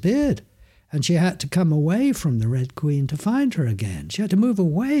Queen disappeared. And she had to come away from the Red Queen to find her again. She had to move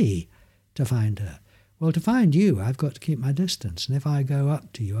away to find her. Well, to find you, I've got to keep my distance. And if I go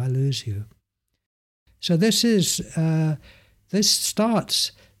up to you, I lose you. So this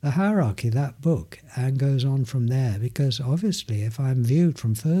starts the hierarchy, that book, and goes on from there, because obviously if I'm viewed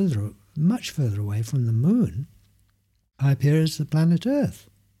from much further away from the moon, I appear as the planet Earth,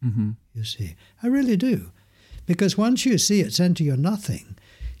 you see. I really do. Because once you see at center you're nothing,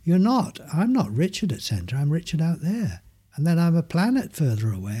 I'm not Richard at center, I'm Richard out there. And then I'm a planet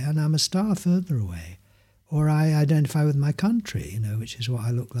further away, and I'm a star further away. Or I identify with my country, which is what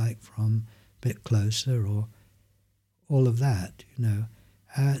I look like from a bit closer, or all of that,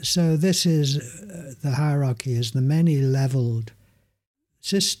 So this is, the hierarchy is the many-leveled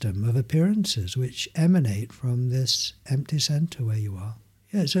system of appearances which emanate from this empty center where you are.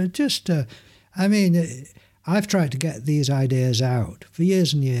 Yeah, so just, I've tried to get these ideas out for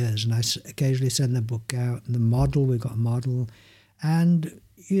years and years, and I occasionally send the book out. And the model, we've got a model. And,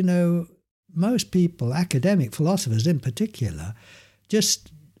 most people, academic philosophers in particular,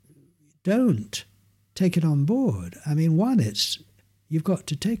 just don't take it on board. I mean, one, you've got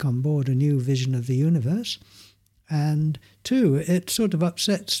to take on board a new vision of the universe. And two, it sort of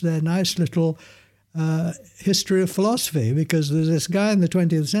upsets their nice little history of philosophy, because there's this guy in the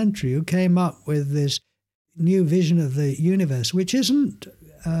 20th century who came up with this new vision of the universe, which isn't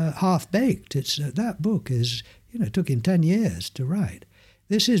half-baked. That book took him 10 years to write.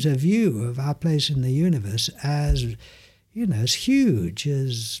 This is a view of our place in the universe as huge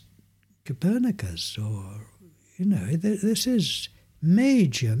as Copernicus, or, this is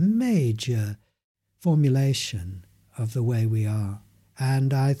major formulation of the way we are.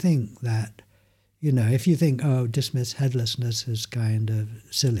 And I think that, if you think, dismiss headlessness as kind of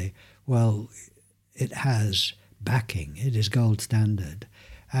silly, well, it has backing. It is gold standard.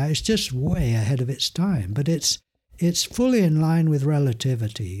 It's just way ahead of its time, but it's fully in line with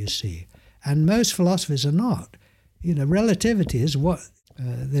relativity, you see. And most philosophers are not. Relativity is what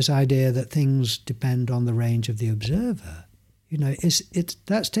this idea that things depend on the range of the observer.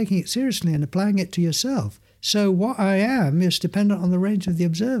 That's taking it seriously and applying it to yourself. So what I am is dependent on the range of the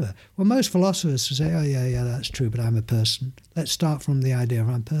observer. Well, most philosophers say, oh, yeah, that's true, but I'm a person. Let's start from the idea of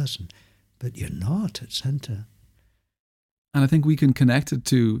I'm a person. But you're not at centre. And I think we can connect it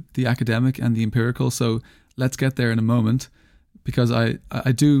to the academic and the empirical. So let's get there in a moment, because I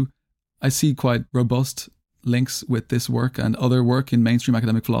see quite robust links with this work and other work in mainstream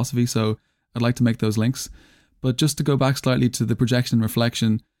academic philosophy. So I'd like to make those links. But just to go back slightly to the projection and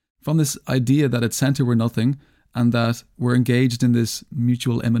reflection, from this idea that at centre we're nothing, and that we're engaged in this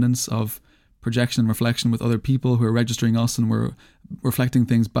mutual immanence of projection and reflection with other people who are registering us and we're reflecting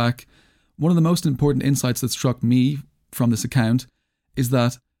things back. One of the most important insights that struck me from this account is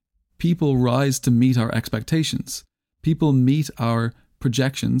that people rise to meet our expectations. People meet our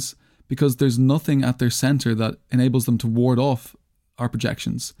projections because there's nothing at their centre that enables them to ward off our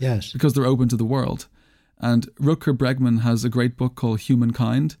projections. Yes. Because they're open to the world. And Rutger Bregman has a great book called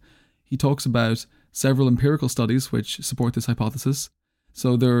Humankind. He talks about several empirical studies which support this hypothesis.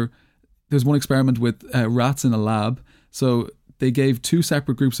 So there's one experiment with rats in a lab. So they gave two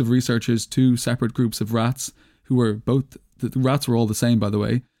separate groups of researchers, two separate groups of rats, who were both, the rats were all the same, by the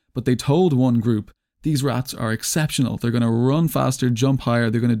way, but they told one group, these rats are exceptional. They're going to run faster, jump higher.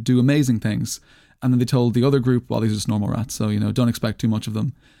 They're going to do amazing things. And then they told the other group, well, these are just normal rats, so, don't expect too much of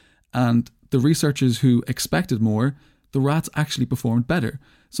them. And the researchers who expected more, the rats actually performed better.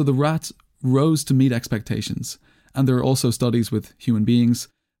 So the rats rose to meet expectations. And there are also studies with human beings.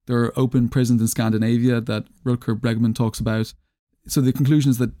 There are open prisons in Scandinavia that Rutger Bregman talks about. So the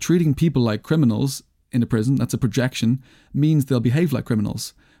conclusion is that treating people like criminals in a prison, that's a projection, means they'll behave like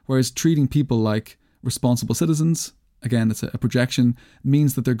criminals. Whereas treating people like responsible citizens, again, it's a projection,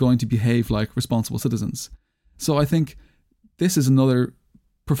 means that they're going to behave like responsible citizens. So I think this is another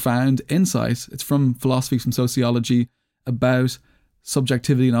profound insight. It's from philosophy, from sociology, about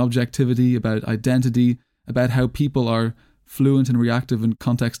subjectivity and objectivity, about identity, about how people are fluent and reactive and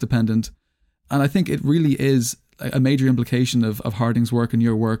context dependent. And I think it really is a major implication of Harding's work and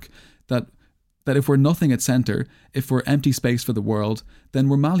your work, that if we're nothing at centre, if we're empty space for the world, then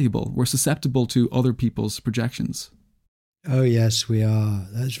we're malleable, we're susceptible to other people's projections. Oh yes, we are.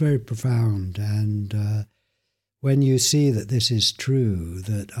 That's very profound. And when you see that this is true,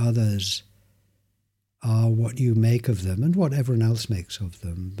 that others are what you make of them and what everyone else makes of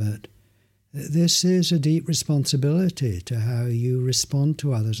them, but this is a deep responsibility to how you respond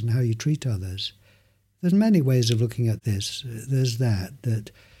to others and how you treat others. There's many ways of looking at this. There's that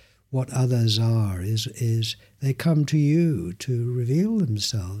what others are is they come to you to reveal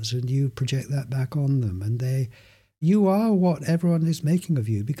themselves, and you project that back on them, and you are what everyone is making of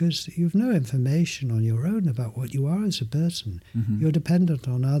you, because you've no information on your own about what you are as a person. Mm-hmm. You're dependent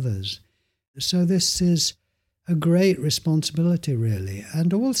on others. So this is a great responsibility, really.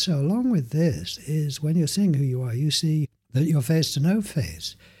 And also, along with this, is when you're seeing who you are, you see that you're face to no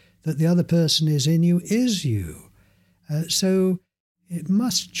face, that the other person is in you is you. So it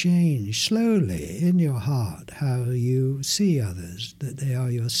must change slowly in your heart how you see others, that they are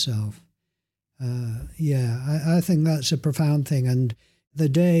yourself. I think that's a profound thing. And the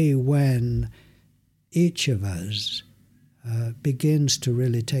day when each of us begins to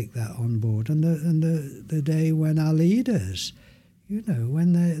really take that on board, and the day when our leaders,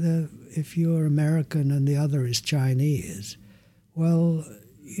 when if you're American and the other is Chinese, well,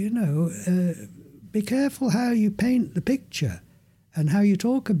 be careful how you paint the picture. and how you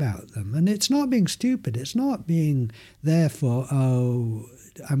talk about them. And it's not being stupid. It's not being therefore, oh,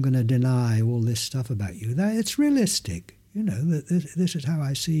 I'm going to deny all this stuff about you. It's realistic. This is how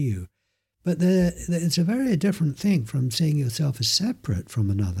I see you. But it's a very different thing from seeing yourself as separate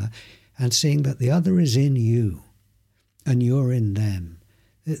from another and seeing that the other is in you and you're in them.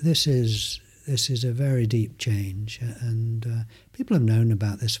 This is a very deep change, and people have known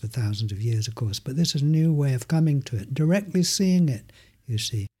about this for thousands of years, of course, but this is a new way of coming to it, directly seeing it, you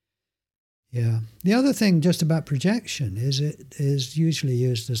see. Yeah. The other thing just about projection is it is usually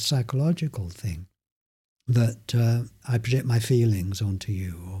used as a psychological thing, that I project my feelings onto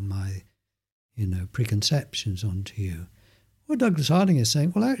you or my preconceptions onto you. Well, Douglas Harding is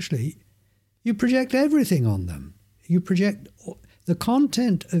saying, well, actually, you project everything on them. You project the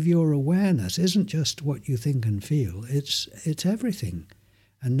content of your awareness isn't just what you think and feel. It's everything.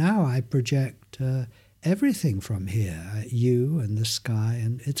 And now I project everything from here, you and the sky,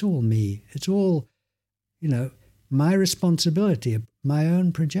 and it's all me. It's all, my responsibility, my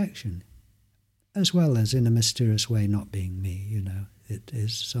own projection, as well as in a mysterious way not being me, It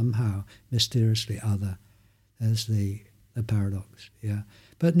is somehow mysteriously other. There's the paradox, yeah.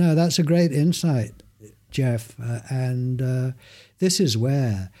 But no, that's a great insight, Jeff. And this is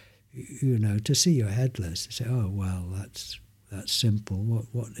where, to see you're headless, to say, oh, well, that's simple.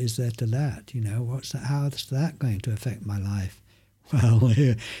 What is there to that? How's that going to affect my life? Well,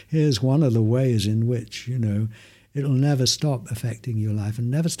 here's one of the ways in which, it'll never stop affecting your life and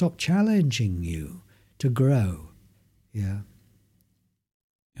never stop challenging you to grow, yeah.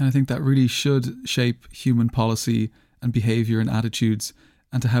 And I think that really should shape human policy and behavior and attitudes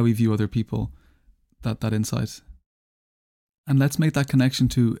and to how we view other people, that insight. And let's make that connection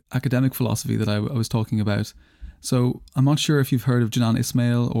to academic philosophy that I was talking about. So I'm not sure if you've heard of Janan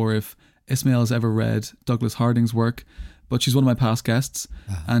Ismail or if Ismail has ever read Douglas Harding's work, but she's one of my past guests,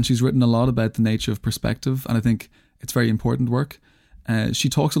 and she's written a lot about the nature of perspective, and I think it's very important work. She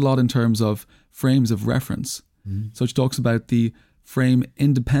talks a lot in terms of frames of reference. So she talks about the frame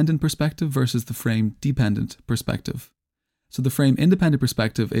independent perspective versus the frame dependent perspective. So the frame independent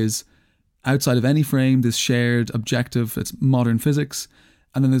perspective is outside of any frame, this shared objective, it's modern physics.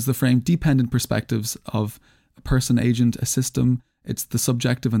 And then there's the frame dependent perspectives of a person, agent, a system. It's the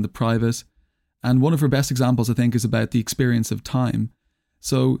subjective and the private. And one of her best examples, I think, is about the experience of time.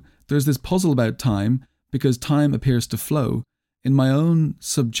 So there's this puzzle about time because time appears to flow. In my own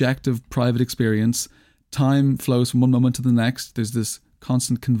subjective private experience, time flows from one moment to the next. There's this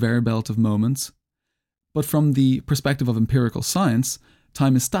constant conveyor belt of moments. But from the perspective of empirical science,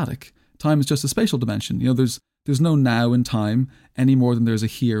 time is static. Time is just a spatial dimension. There's no now in time any more than there's a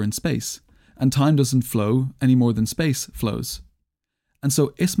here in space. And time doesn't flow any more than space flows. And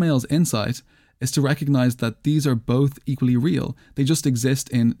so Ismail's insight is to recognize that these are both equally real. They just exist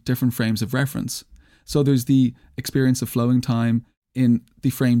in different frames of reference. So there's the experience of flowing time in the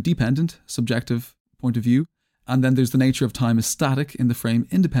frame dependent, subjective point of view, and then there's the nature of time as static in the frame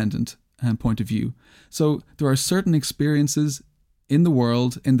independent point of view. So there are certain experiences in the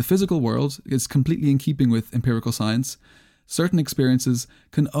world, in the physical world, it's completely in keeping with empirical science. Certain experiences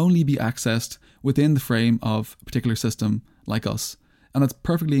can only be accessed within the frame of a particular system like us. And that's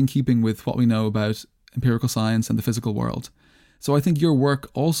perfectly in keeping with what we know about empirical science and the physical world. So I think your work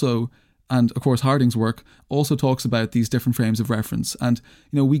also, and of course Harding's work, also talks about these different frames of reference. And,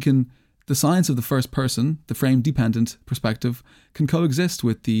 the science of the first person, the frame-dependent perspective, can coexist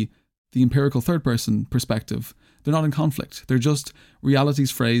with the empirical third-person perspective. They're not in conflict. They're just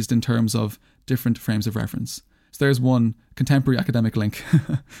realities phrased in terms of different frames of reference. So there's one contemporary academic link.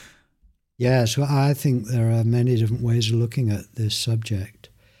 Yes, well, I think there are many different ways of looking at this subject.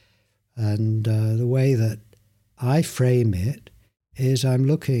 And the way that I frame it is I'm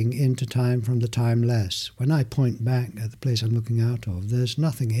looking into time from the timeless. When I point back at the place I'm looking out of, there's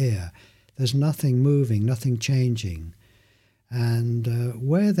nothing here. There's nothing moving, nothing changing. And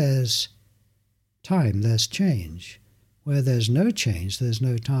where there's time, there's change. Where there's no change, there's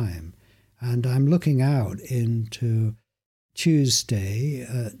no time. And I'm looking out into Tuesday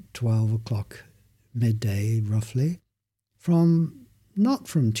at 12 o'clock midday, roughly, not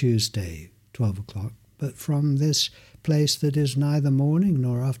from Tuesday, 12 o'clock, but from this place that is neither morning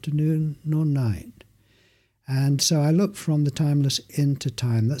nor afternoon nor night. And so I look from the timeless into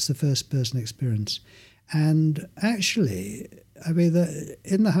time. That's the first person experience. And actually,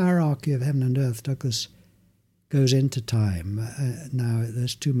 in the hierarchy of heaven and earth, Douglas goes into time. Now,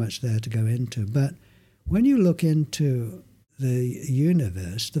 there's too much there to go into. But when you look into the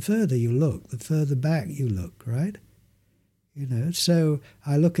universe, the further you look, the further back you look, right? So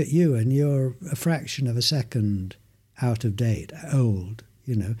I look at you and you're a fraction of a second out of date, old,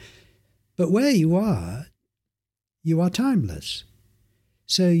 But where you are timeless.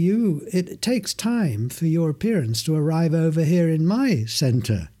 So it takes time for your appearance to arrive over here in my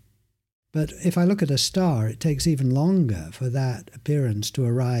centre. But if I look at a star, it takes even longer for that appearance to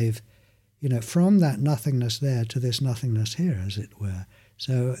arrive, from that nothingness there to this nothingness here, as it were.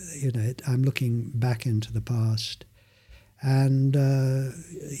 So, I'm looking back into the past. And,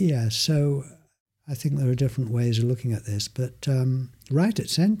 so I think there are different ways of looking at this. But right at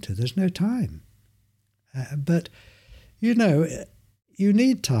centre, there's no time. But, you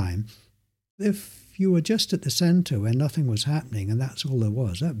need time. If you were just at the centre where nothing was happening and that's all there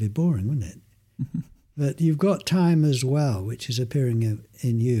was, that'd be boring, wouldn't it? But you've got time as well, which is appearing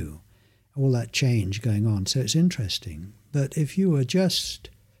in you, all that change going on. So it's interesting. But if you were just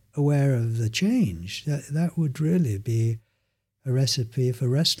aware of the change, that would really be a recipe for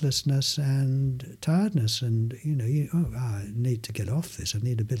restlessness and tiredness. And, I need to get off this. I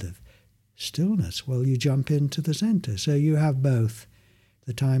need a bit of stillness. Well, you jump into the centre. So you have both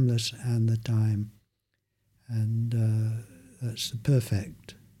the timeless and the time. And that's the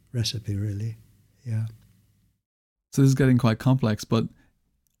perfect recipe, really. Yeah. So this is getting quite complex, but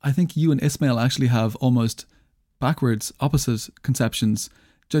I think you and Ismail actually have almost backwards, opposite conceptions,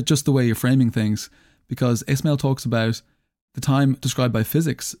 just the way you're framing things, because Ismail talks about the time described by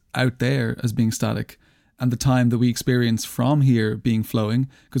physics out there as being static and the time that we experience from here being flowing,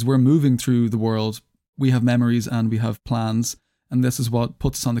 because we're moving through the world. We have memories and we have plans, and this is what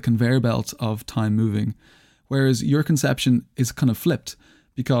puts us on the conveyor belt of time moving. Whereas your conception is kind of flipped,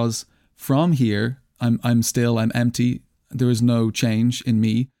 because from here, I'm empty, there is no change in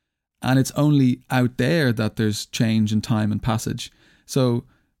me, and it's only out there that there's change and time and passage. So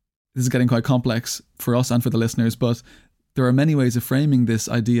this is getting quite complex for us and for the listeners, but there are many ways of framing this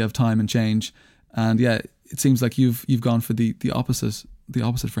idea of time and change. And yeah, it seems like you've gone for the opposite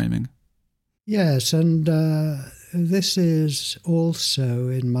framing. Yes, and this is also,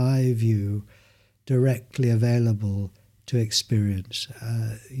 in my view, directly available to experience.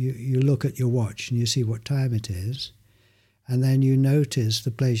 You look at your watch and you see what time it is, and then you notice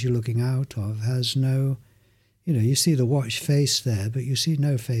the place you're looking out of has no, you see the watch face there, but you see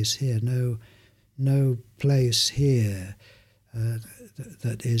no face here, no place here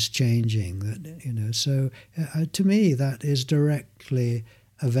that is changing. That so to me that is directly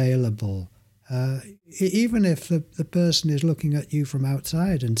available. Even if the person is looking at you from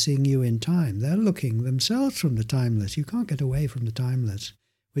outside and seeing you in time, they're looking themselves from the timeless. You can't get away from the timeless,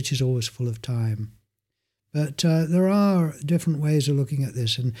 which is always full of time. But there are different ways of looking at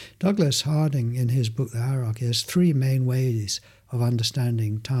this. And Douglas Harding, in his book, The Hierarchy, has three main ways of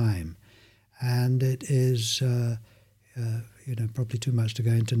understanding time. And it is, probably too much to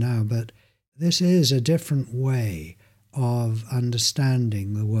go into now, but this is a different way of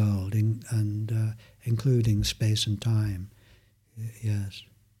understanding the world and including space and time. Yes.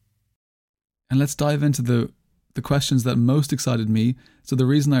 And let's dive into the questions that most excited me. So the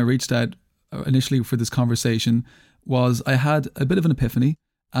reason I reached out initially for this conversation was I had a bit of an epiphany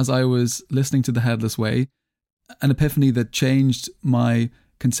as I was listening to The Headless Way, an epiphany that changed my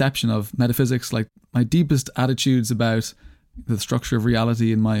conception of metaphysics, like my deepest attitudes about the structure of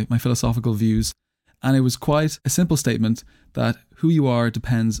reality and my philosophical views. And it was quite a simple statement that who you are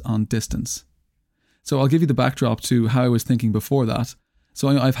depends on distance. So I'll give you the backdrop to how I was thinking before that. So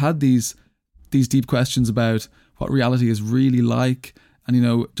I've had these deep questions about what reality is really like,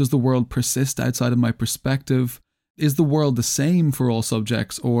 and does the world persist outside of my perspective? Is the world the same for all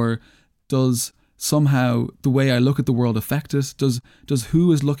subjects, or does somehow the way I look at the world affect it? Does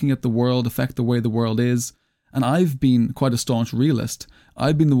who is looking at the world affect the way the world is? And I've been quite a staunch realist.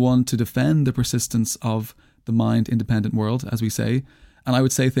 I've been the one to defend the persistence of the mind-independent world, as we say. And I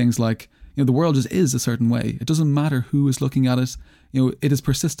would say things like, the world just is a certain way. It doesn't matter who is looking at it. It is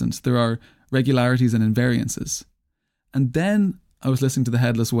persistent. There are regularities and invariances. And then I was listening to The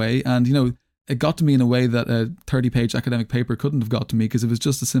Headless Way, and, it got to me in a way that a 30-page academic paper couldn't have got to me, because it was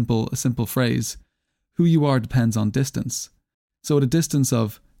just a simple phrase. Who you are depends on distance. So at a distance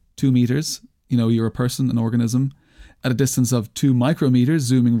of 2 meters, you're a person, an organism. At a distance of 2 micrometers,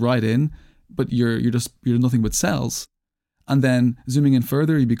 zooming right in, but you're nothing but cells. And then zooming in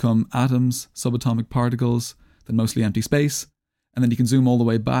further, you become atoms, subatomic particles, then mostly empty space. And then you can zoom all the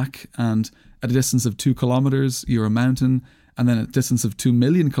way back, and at a distance of 2 kilometers, you're a mountain. And then at a distance of 2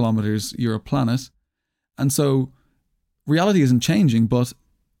 million kilometers, you're a planet. And so reality isn't changing, but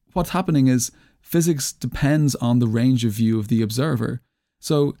what's happening is physics depends on the range of view of the observer.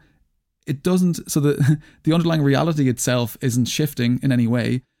 So the underlying reality itself isn't shifting in any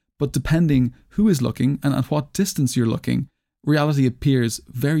way, But depending who is looking and at what distance you're looking, reality appears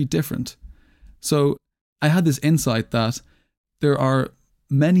very different. So I had this insight that there are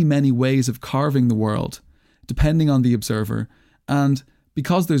many, many ways of carving the world, depending on the observer. And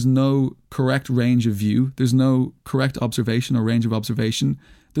because there's no correct range of view, there's no correct observation or range of observation,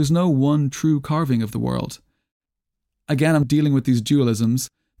 there's no one true carving of the world. Again, I'm dealing with these dualisms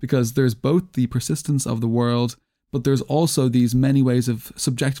because there's both the persistence of the world, but there's also these many ways of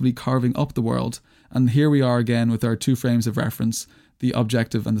subjectively carving up the world. And here we are again with our two frames of reference, the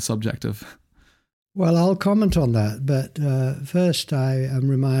objective and the subjective. Well, I'll comment on that, but first I am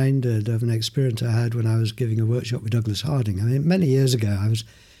reminded of an experience I had when I was giving a workshop with Douglas Harding. I mean, many years ago, I was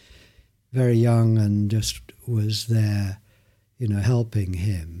very young and just was there, helping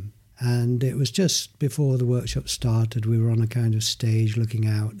him. And it was just before the workshop started. We were on a kind of stage looking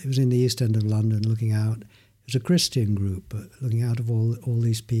out. It was in the East End of London, looking out. It was a Christian group, but looking out of all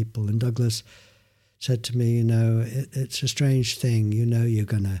these people. And Douglas said to me, it's a strange thing. You're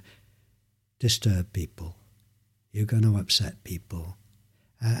going to disturb people. You're going to upset people.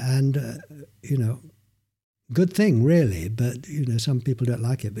 Good thing, really, but, some people don't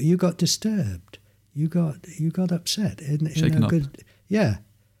like it. But you got disturbed. You got upset. Shaken up.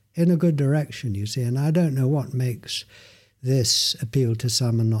 In a good direction, you see. And I don't know what makes this appeal to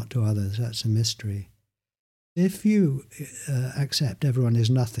some and not to others. That's a mystery. If you accept everyone is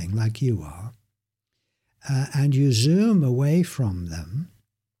nothing like you are, and you zoom away from them,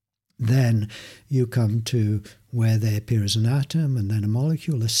 then you come to where they appear as an atom, and then a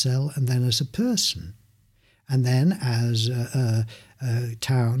molecule, a cell, and then as a person, and then as a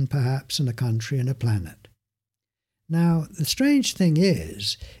town, perhaps, and a country and a planet. Now, the strange thing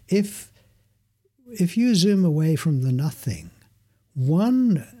is, if you zoom away from the nothing,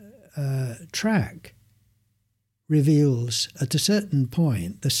 one track reveals at a certain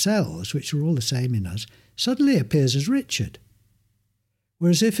point the cells, which are all the same in us, suddenly appears as Richard.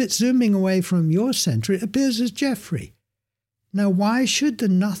 Whereas if it's zooming away from your centre, it appears as Jeffrey. Now, why should the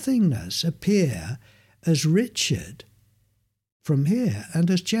nothingness appear as Richard from here and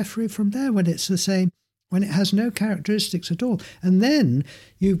as Jeffrey from there when it's the same, when it has no characteristics at all? And then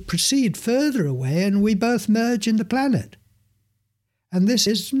you proceed further away and we both merge in the planet. And this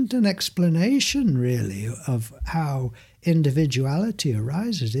isn't an explanation, really, of how individuality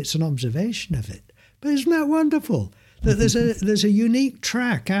arises. It's an observation of it. But isn't that wonderful? That there's a unique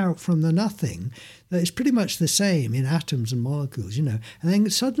track out from the nothing that is pretty much the same in atoms and molecules, and then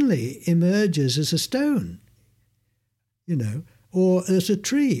suddenly emerges as a stone, or as a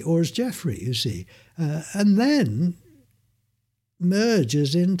tree, or as Jeffrey, you see, and then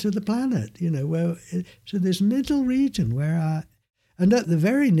merges into the planet, so this middle region where and at the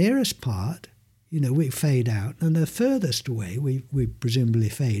very nearest part, we fade out, and the furthest away we presumably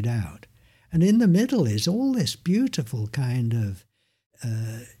fade out. And in the middle is all this beautiful kind of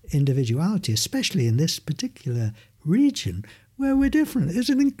individuality, especially in this particular region where we're different.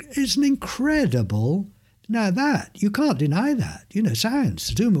 It's an incredible. Now that, you can't deny that. Science,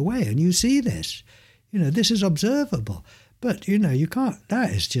 zoom away and you see this. This is observable. But, you can't, that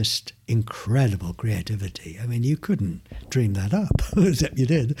is just incredible creativity. I mean, you couldn't dream that up, except you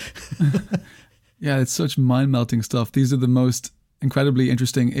did. Yeah, it's such mind-melting stuff. These are the most incredibly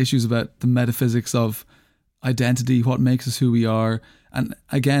interesting issues about the metaphysics of identity, what makes us who we are, and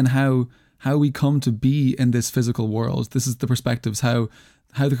again, how we come to be in this physical world. This is the perspectives, how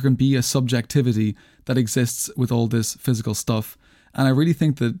there can be a subjectivity that exists with all this physical stuff. And I really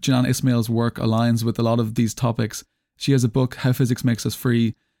think that Jinan Ismail's work aligns with a lot of these topics. She has a book, How Physics Makes Us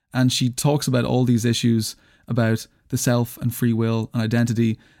Free, and she talks about all these issues about the self and free will and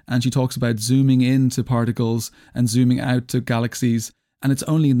identity, and she talks about zooming into particles and zooming out to galaxies, and it's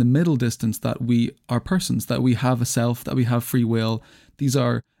only in the middle distance that we are persons, that we have a self, that we have free will. These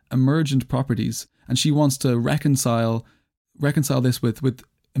are emergent properties, and she wants to reconcile this with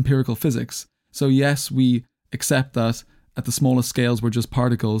empirical physics. So yes, we accept that at the smallest scales we're just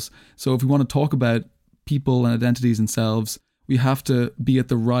particles. So if we want to talk about people and identities and selves, we have to be at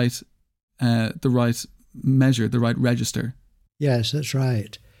the right measure, the right register. Yes, that's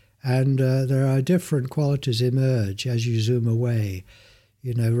right. And there are different qualities emerge as you zoom away.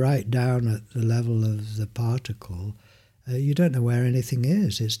 Right down at the level of the particle, you don't know where anything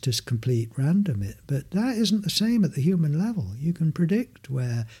is. It's just complete random. But that isn't the same at the human level. You can predict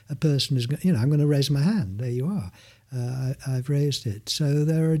where a person is going. I'm going to raise my hand. There you are. I've raised it. So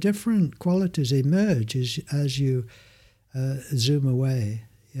there are different qualities emerge as you zoom away.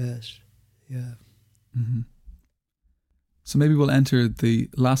 Yes. Yeah. Mm-hmm. So maybe we'll enter the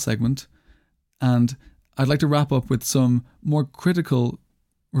last segment, and I'd like to wrap up with some more critical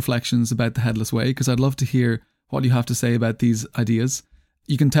reflections about the Headless Way, because I'd love to hear what you have to say about these ideas.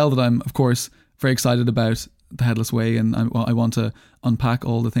 You can tell that I'm, of course, very excited about the Headless Way, and I want to unpack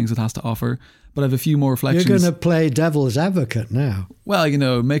all the things it has to offer. But I have a few more reflections. You're going to play devil's advocate now. Well,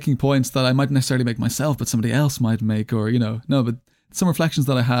 making points that I might necessarily make myself, but somebody else might make, or, no, but some reflections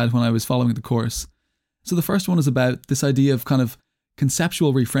that I had when I was following the course. So the first one is about this idea of kind of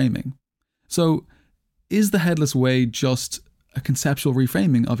conceptual reframing. So is the Headless Way just a conceptual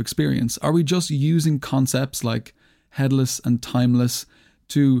reframing of experience? Are we just using concepts like headless and timeless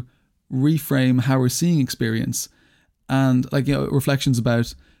to reframe how we're seeing experience? And reflections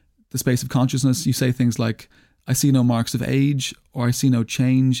about the space of consciousness, you say things like, I see no marks of age, or I see no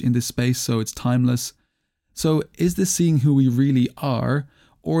change in this space, so it's timeless. So is this seeing who we really are,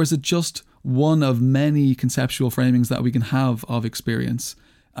 or is it just one of many conceptual framings that we can have of experience?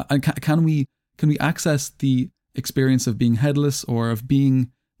 And can we access the experience of being headless or of being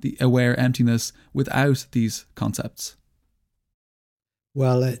the aware emptiness without these concepts?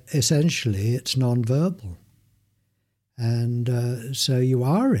 Well, essentially, it's non-verbal. And so you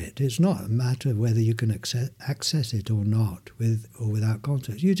are it. It's not a matter of whether you can access it or not, with or without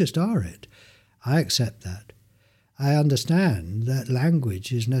context. You just are it. I accept that. I understand that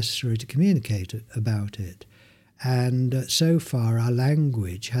language is necessary to communicate about it. And so far, our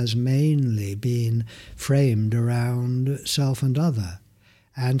language has mainly been framed around self and other.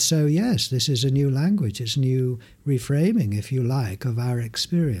 And so, yes, this is a new language. It's a new reframing, if you like, of our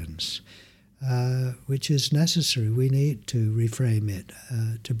experience. Which is necessary. We need to reframe it,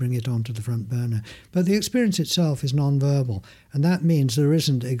 to bring it onto the front burner. But the experience itself is non-verbal, and that means there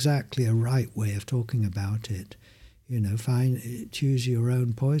isn't exactly a right way of talking about it. Choose your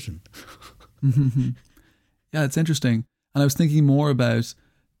own poison. Yeah, it's interesting. And I was thinking more about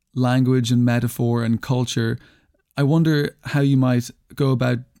language and metaphor and culture. I wonder how you might go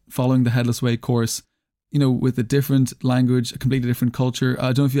about following the Headless Way course with a different language, a completely different culture. I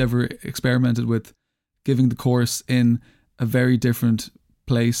don't know if you ever experimented with giving the course in a very different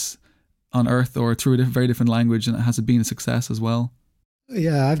place on Earth or through a very different language, and has it been a success as well?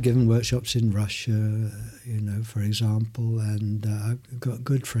 Yeah, I've given workshops in Russia, for example, and I've got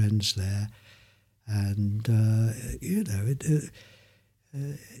good friends there. And,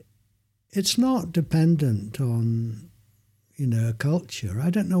 it's not dependent on a culture.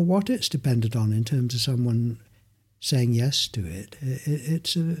 I don't know what it's dependent on in terms of someone saying yes to it.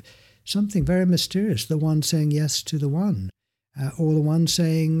 It's something very mysterious, the one saying yes to the one, or the one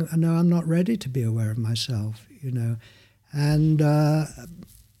saying, no, I'm not ready to be aware of myself, And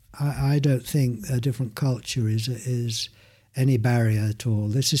I don't think a different culture is any barrier at all.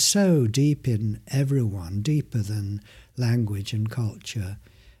 This is so deep in everyone, deeper than language and culture.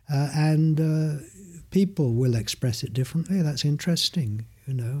 And people will express it differently. That's interesting,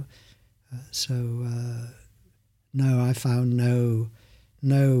 No, I found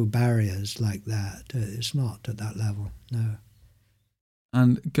no barriers like that. It's not at that level, no.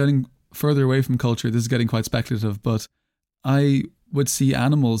 And getting further away from culture, this is getting quite speculative, but I would see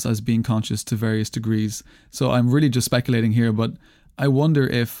animals as being conscious to various degrees. So I'm really just speculating here, but I wonder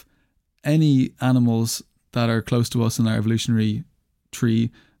if any animals that are close to us in our evolutionary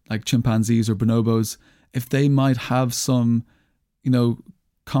tree, like chimpanzees or bonobos, if they might have some,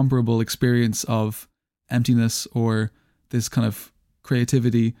 comparable experience of emptiness or this kind of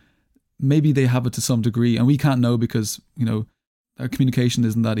creativity, maybe they have it to some degree, and we can't know because, our communication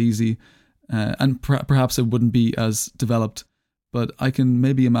isn't that easy, and perhaps it wouldn't be as developed, but I can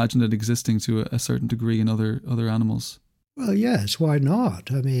maybe imagine it existing to a certain degree in other animals. Well, yes, why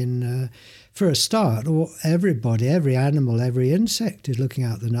not? I mean, for a start, everybody, every animal, every insect is looking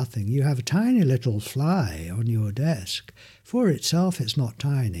out the nothing. You have a tiny little fly on your desk. For itself, it's not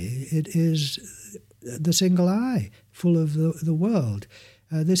tiny. It is the single eye, full of the world.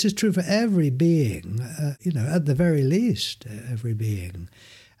 This is true for every being, at the very least, every being.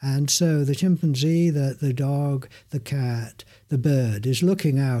 And so the chimpanzee, the dog, the cat, the bird is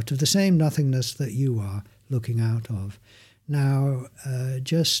looking out of the same nothingness that you are looking out of. Now,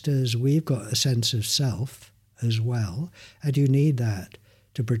 just as we've got a sense of self as well, and you need that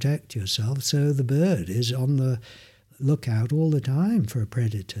to protect yourself, so the bird is on the lookout all the time for a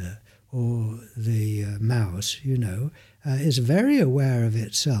predator, or the mouse, is very aware of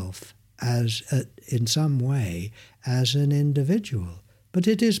itself as, in some way, as an individual. But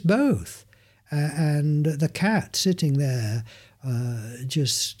it is both. And the cat sitting there,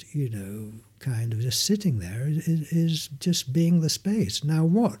 just sitting there, is just being the space. Now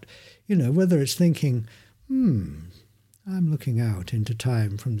what? Whether it's thinking, I'm looking out into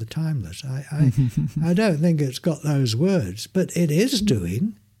time from the timeless. I don't think it's got those words, but it is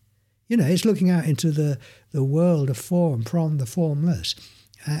doing. it's looking out into the world of form from the formless.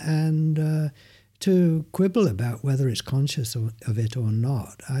 And to quibble about whether it's conscious of it or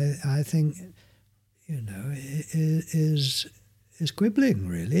not, I think, is quibbling,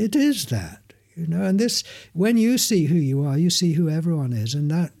 really. It is that, and this, when you see who you are, you see who everyone is,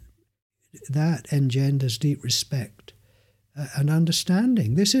 and that engenders deep respect and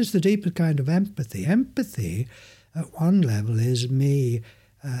understanding. This is the deeper kind of empathy. Empathy, at one level, is me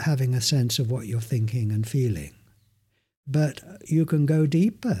having a sense of what you're thinking and feeling. But you can go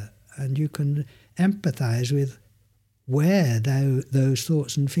deeper and you can empathize with where those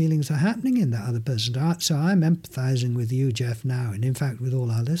thoughts and feelings are happening in that other person. So I'm empathizing with you, Jeff, now, and in fact with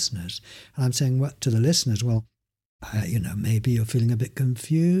all our listeners. And I'm saying to the listeners, well, maybe you're feeling a bit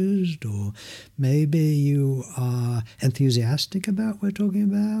confused, or maybe you are enthusiastic about what we're talking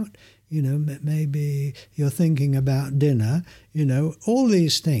about. Maybe you're thinking about dinner, all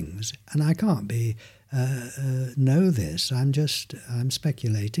these things. And I can't know this. I'm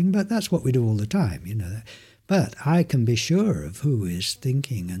speculating, but that's what we do all the time, But I can be sure of who is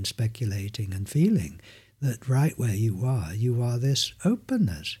thinking and speculating and feeling, that right where you are this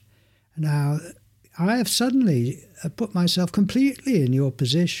openness. Now, I have suddenly put myself completely in your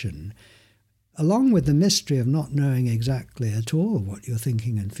position, along with the mystery of not knowing exactly at all what you're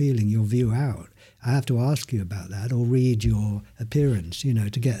thinking and feeling, your view out. I have to ask you about that or read your appearance,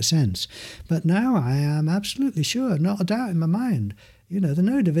 to get a sense. But now I am absolutely sure, not a doubt in my mind, there's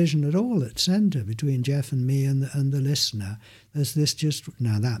no division at all at centre between Jeff and me and the listener. There's this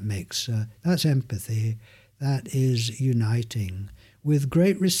that's empathy, that is uniting with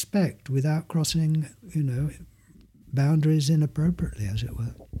great respect without crossing, boundaries inappropriately, as it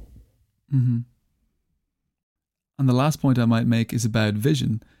were. Mm-hmm. And the last point I might make is about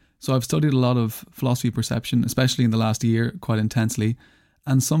vision. So I've studied a lot of philosophy of perception, especially in the last year, quite intensely.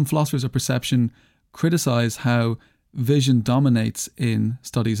 And some philosophers of perception criticize how vision dominates in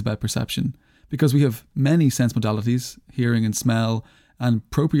studies about perception, because we have many sense modalities, hearing and smell, and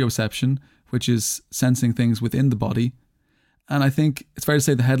proprioception, which is sensing things within the body. And I think it's fair to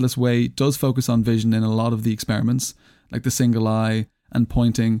say the Headless Way does focus on vision in a lot of the experiments, like the single eye and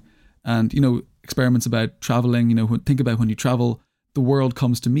pointing, and, experiments about traveling. Think about when you travel, the world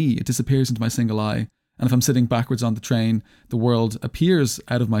comes to me, it disappears into my single eye. And if I'm sitting backwards on the train, the world appears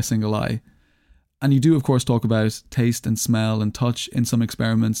out of my single eye. And you do, of course, talk about taste and smell and touch in some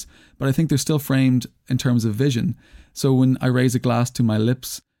experiments, but I think they're still framed in terms of vision. So when I raise a glass to my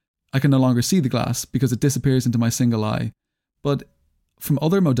lips, I can no longer see the glass because it disappears into my single eye. But from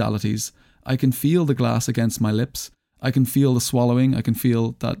other modalities, I can feel the glass against my lips. I can feel the swallowing. I can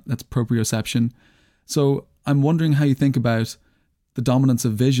feel that's proprioception. So I'm wondering how you think about the dominance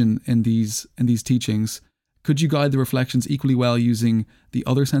of vision in these teachings. Could you guide the reflections equally well using the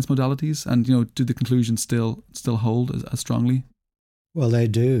other sense modalities? And, do the conclusions still hold as strongly? Well, they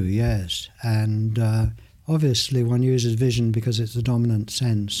do, yes. And obviously one uses vision because it's the dominant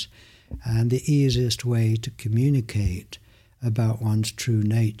sense and the easiest way to communicate about one's true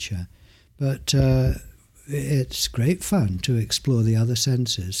nature. But it's great fun to explore the other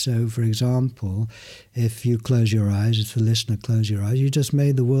senses. So, for example, if you close your eyes, if the listener close your eyes, you just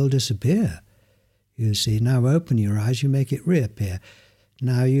made the world disappear. You see, now open your eyes, you make it reappear.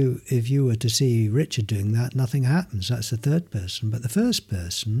 Now, if you were to see Richard doing that, nothing happens. That's the third person. But the first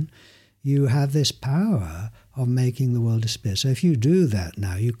person, you have this power of making the world disappear. So if you do that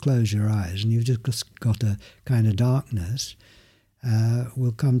now, you close your eyes and you've just got a kind of darkness,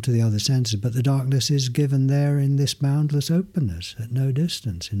 we'll come to the other senses. But the darkness is given there in this boundless openness at no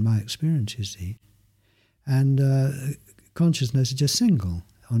distance, in my experience, you see. And consciousness is just single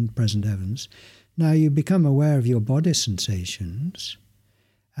on present evidence. Now you become aware of your body sensations.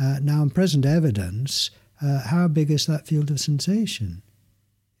 Now, in present evidence, how big is that field of sensation?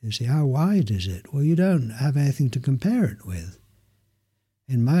 You see, how wide is it? Well, you don't have anything to compare it with.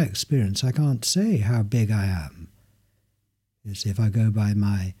 In my experience, I can't say how big I am. You see, if I go by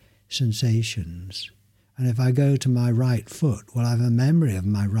my sensations, and if I go to my right foot, well, I have a memory of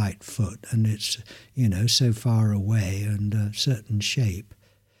my right foot, and it's, so far away and a certain shape,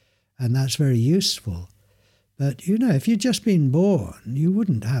 and that's very useful. But, if you'd just been born, you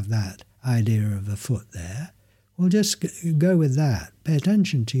wouldn't have that idea of a foot there. Well, just go with that. Pay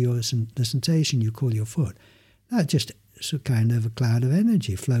attention to the sensation you call your foot. That's just a kind of a cloud of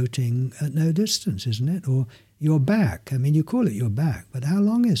energy floating at no distance, isn't it? Or your back. I mean, you call it your back, but how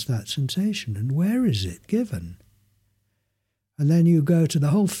long is that sensation and where is it given? And then you go to the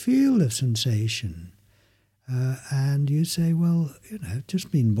whole field of sensation and you say, well, I've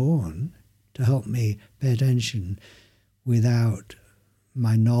just been born to help me pay attention without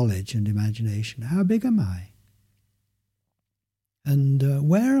my knowledge and imagination, how big am I? And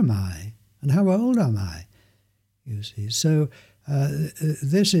where am I? And how old am I? You see, so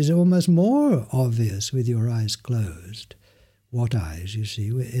this is almost more obvious with your eyes closed. What eyes, you see,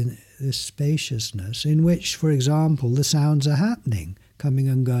 in this spaciousness in which, for example, the sounds are happening, coming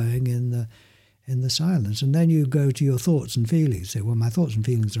and going in the silence. And then you go to your thoughts and feelings. Say, well, my thoughts and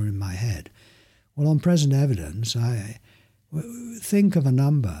feelings are in my head. Well, on present evidence, I think of a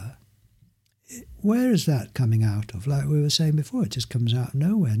number. Where is that coming out of? Like we were saying before, it just comes out of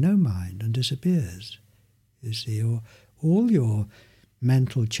nowhere, no mind, and disappears. You see, or all your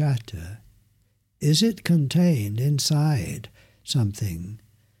mental chatter, is it contained inside something,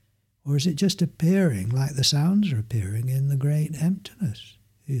 or is it just appearing like the sounds are appearing in the great emptiness,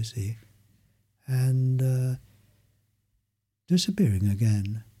 you see, and disappearing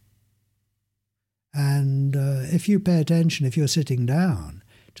again? And if you pay attention, if you're sitting down,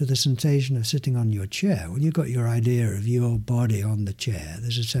 to the sensation of sitting on your chair, well, you've got your idea of your body on the chair.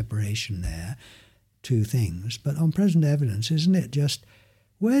 There's a separation there, two things. But on present evidence, isn't it just,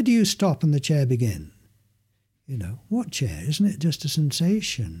 where do you stop and the chair begin? You know, what chair? Isn't it just a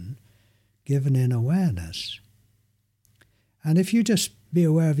sensation given in awareness? And if you just be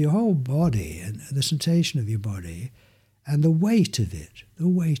aware of your whole body and the sensation of your body and the weight of it,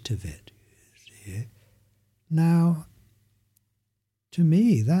 you see. Now, to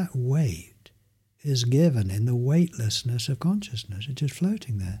me, that weight is given in the weightlessness of consciousness. It's just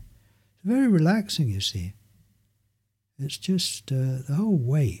floating there. It's very relaxing, you see. It's just the whole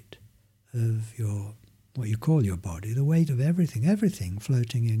weight of your, what you call your body, the weight of everything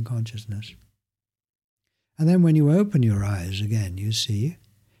floating in consciousness. And then when you open your eyes again, you see,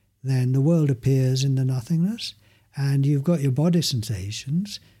 then the world appears in the nothingness, and you've got your body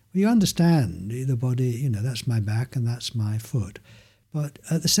sensations. Well, you understand the body, you know, that's my back and that's my foot. But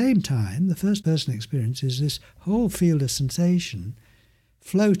at the same time, the first person experience is this whole field of sensation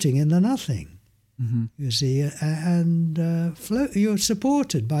floating in the nothing, you see, and you're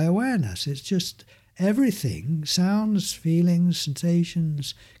supported by awareness. It's just everything, sounds, feelings,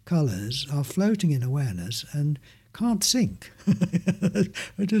 sensations, colours are floating in awareness and can't sink.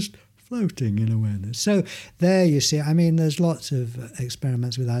 They're just floating in awareness. So there you see, I mean, there's lots of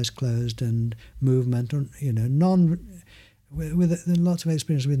experiments with eyes closed and movement, you know, with lots of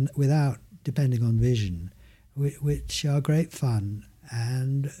experience without depending on vision, which are great fun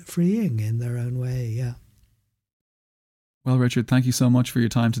and freeing in their own way, yeah. Well, Richard, thank you so much for your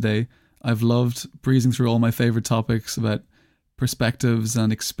time today. I've loved breezing through all my favourite topics about perspectives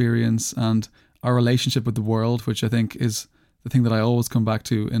and experience and our relationship with the world, which I think is the thing that I always come back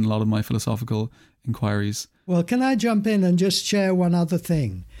to in a lot of my philosophical inquiries. Well, can I jump in and just share one other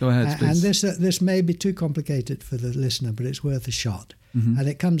thing? Go ahead, please. And this may be too complicated for the listener, but it's worth a shot. And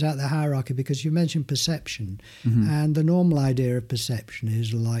it comes out the hierarchy because you mentioned perception. And the normal idea of perception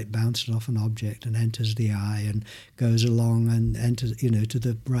is light bounces off an object and enters the eye and goes along and enters, you know, to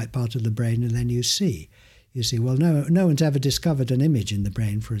the right part of the brain, and then you see. You see, well, no one's ever discovered an image in the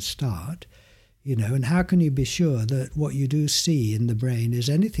brain for a start. You know, and how can you be sure that what you do see in the brain is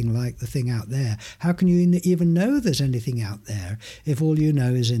anything like the thing out there? How can you even know there's anything out there if all you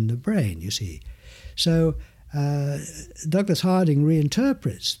know is in the brain, you see? So Douglas Harding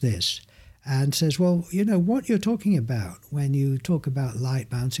reinterprets this and says, well, you know, what you're talking about when you talk about light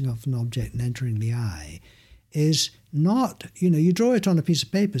bouncing off an object and entering the eye is not, you know, you draw it on a piece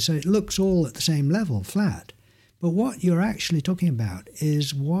of paper so it looks all at the same level, flat. But what you're actually talking about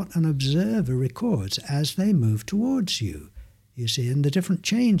is what an observer records as they move towards you, you see, and the different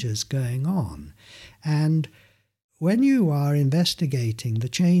changes going on. And when you are investigating the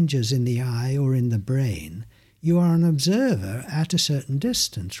changes in the eye or in the brain, you are an observer at a certain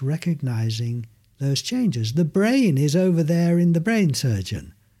distance, recognizing those changes. The brain is over there in the brain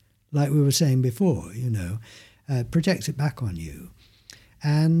surgeon, like we were saying before, you know, projects it back on you.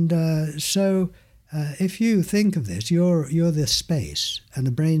 And so if you think of this, you're this space, and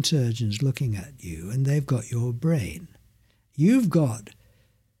the brain surgeon's looking at you, and they've got your brain. You've got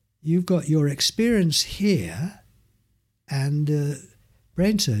your experience here, and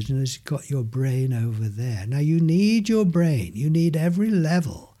brain surgeon has got your brain over there. Now you need your brain. You need every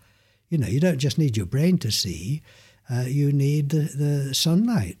level. You know, you don't just need your brain to see. You need the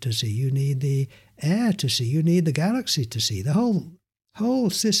sunlight to see. You need the air to see. You need the galaxy to see. The whole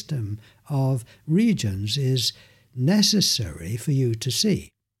system of regions is necessary for you to see.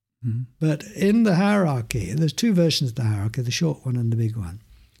 But in the hierarchy, there's two versions of the hierarchy, the short one and the big one.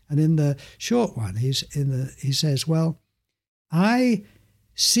 And in the short one, he says, well, I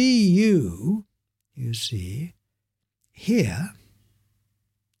see you, you see, here,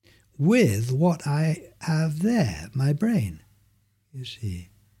 with what I have there, my brain. You see,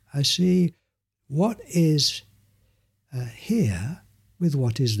 I see what is here with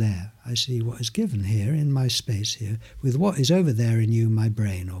what is there. I see what is given here in my space here with what is over there in you, my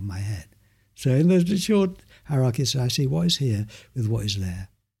brain or my head. So in the short hierarchy, I see what is here with what is there.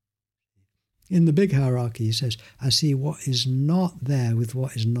 In the big hierarchy, he says, I see what is not there with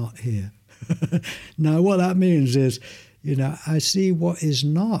what is not here. Now, what that means is, I see what is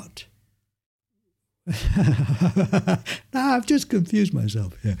not. Now, I've just confused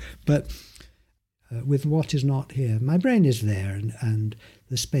myself here. But with what is not here, my brain is there and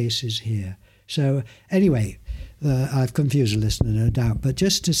the space is here. So anyway, I've confused the listener, no doubt. But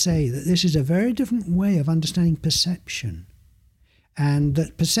just to say that this is a very different way of understanding perception. And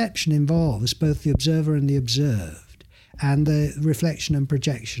that perception involves both the observer and the observed, and the reflection and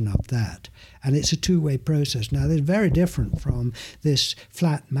projection of that. And it's a two-way process. Now, they're very different from this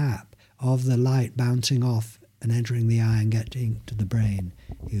flat map of the light bouncing off and entering the eye and getting to the brain,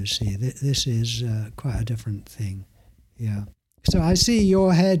 you see. This is quite a different thing, yeah. So I see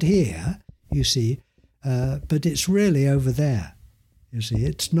your head here, you see, but it's really over there. You see,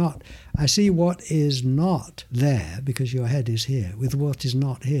 it's not, I see what is not there because your head is here, with what is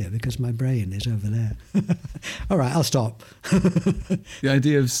not here because my brain is over there. All right, I'll stop. The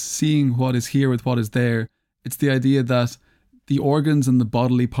idea of seeing what is here with what is there, it's the idea that the organs and the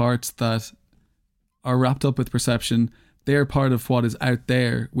bodily parts that are wrapped up with perception, they're part of what is out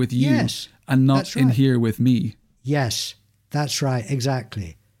there with you, yes, and not in here with me. Yes, that's right,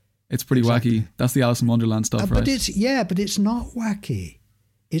 exactly. It's pretty wacky. That's the Alice in Wonderland stuff, right? But it's not wacky.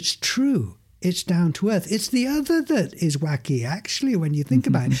 It's true. It's down to earth. It's the other that is wacky, actually, when you think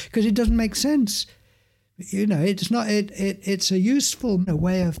about it, because it doesn't make sense. It's not. It's a useful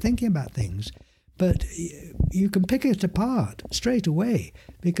way of thinking about things, but you can pick it apart straight away,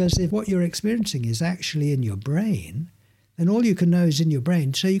 because if what you're experiencing is actually in your brain, then all you can know is in your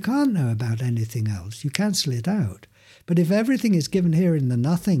brain, so you can't know about anything else. You cancel it out. But if everything is given here in the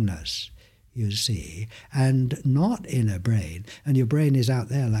nothingness, you see, and not in a brain, and your brain is out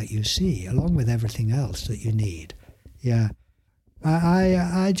there like you see, along with everything else that you need, yeah,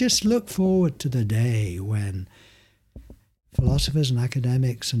 I just look forward to the day when philosophers and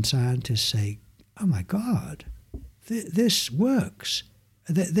academics and scientists say, oh my God, this works.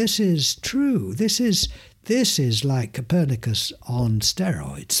 This is true. This is like Copernicus on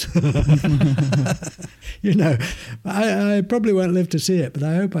steroids. I probably won't live to see it, but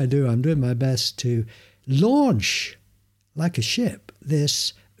I hope I do. I'm doing my best to launch, like a ship,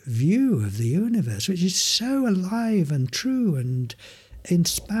 this view of the universe, which is so alive and true and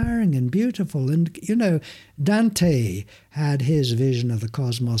inspiring and beautiful. And, Dante had his vision of the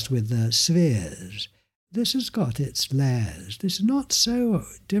cosmos with the spheres. This has got its layers. This is not so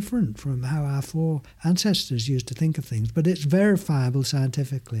different from how our four ancestors used to think of things, but it's verifiable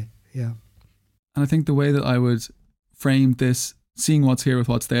scientifically, yeah. And I think the way that I would frame this, seeing what's here with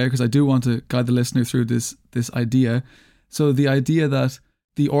what's there, because I do want to guide the listener through this idea. So the idea that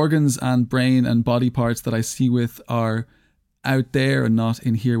the organs and brain and body parts that I see with are out there and not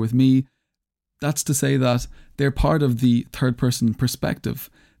in here with me, that's to say that they're part of the third person perspective.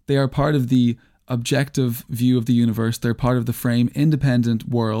 They are part of the objective view of the universe. They're part of the frame, independent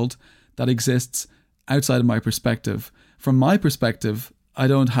world that exists outside of my perspective. From my perspective, I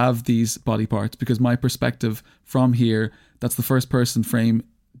don't have these body parts because my perspective from here, that's the first person frame,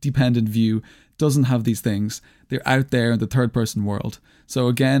 dependent view, doesn't have these things. They're out there in the third person world. So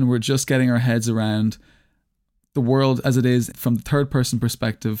again, we're just getting our heads around the world as it is from the third person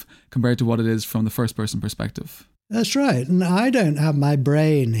perspective compared to what it is from the first person perspective. That's right. And I don't have my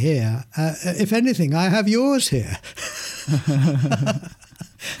brain here. If anything, I have yours here.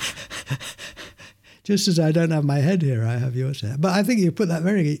 Just as I don't have my head here, I have yours here. But I think you put that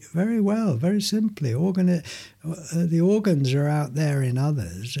very, very well, very simply. The organs are out there in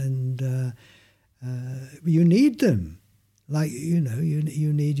others, and you need them. Like, you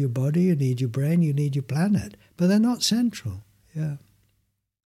need your body, you need your brain, you need your planet. But they're not central, yeah.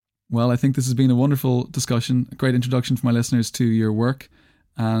 Well, I think this has been a wonderful discussion, a great introduction for my listeners to your work,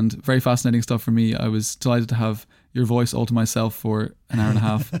 and very fascinating stuff for me. I was delighted to have your voice all to myself for an hour and a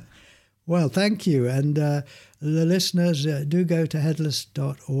half. Well, thank you. And the listeners, do go to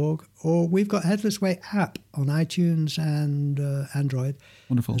headless.org, or we've got Headless Way app on iTunes and Android.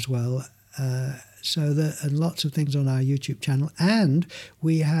 Wonderful. As well. And lots of things on our YouTube channel. And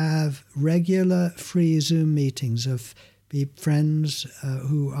we have regular free Zoom meetings of friends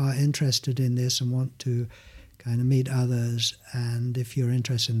who are interested in this and want to kind of meet others. And if you're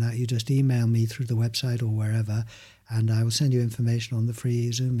interested in that, you just email me through the website or wherever, and I will send you information on the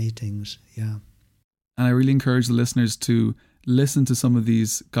free Zoom meetings. Yeah. And I really encourage the listeners to listen to some of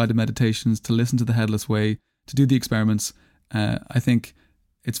these guided meditations, to listen to the Headless Way, to do the experiments. I think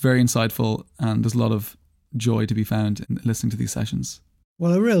it's very insightful, and there's a lot of joy to be found in listening to these sessions.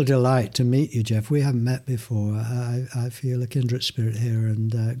 Well, a real delight to meet you, Jeff. We haven't met before. I feel a kindred spirit here,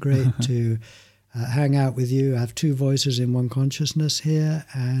 and great to hang out with you. I have two voices in one consciousness here,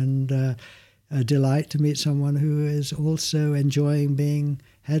 and a delight to meet someone who is also enjoying being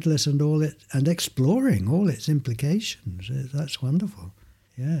headless and exploring all its implications. That's wonderful.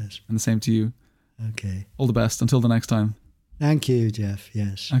 Yes. And the same to you. Okay. All the best. Until the next time. Thank you, Jeff.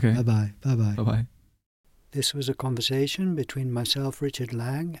 Yes. Okay. Bye-bye. Bye-bye. Bye-bye. This was a conversation between myself, Richard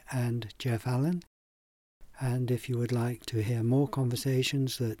Lang, and Jeff Allen. And if you would like to hear more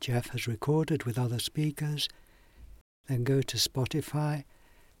conversations that Jeff has recorded with other speakers, then go to Spotify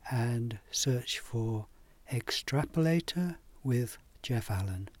and search for Extrapolator with Jeff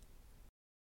Allen.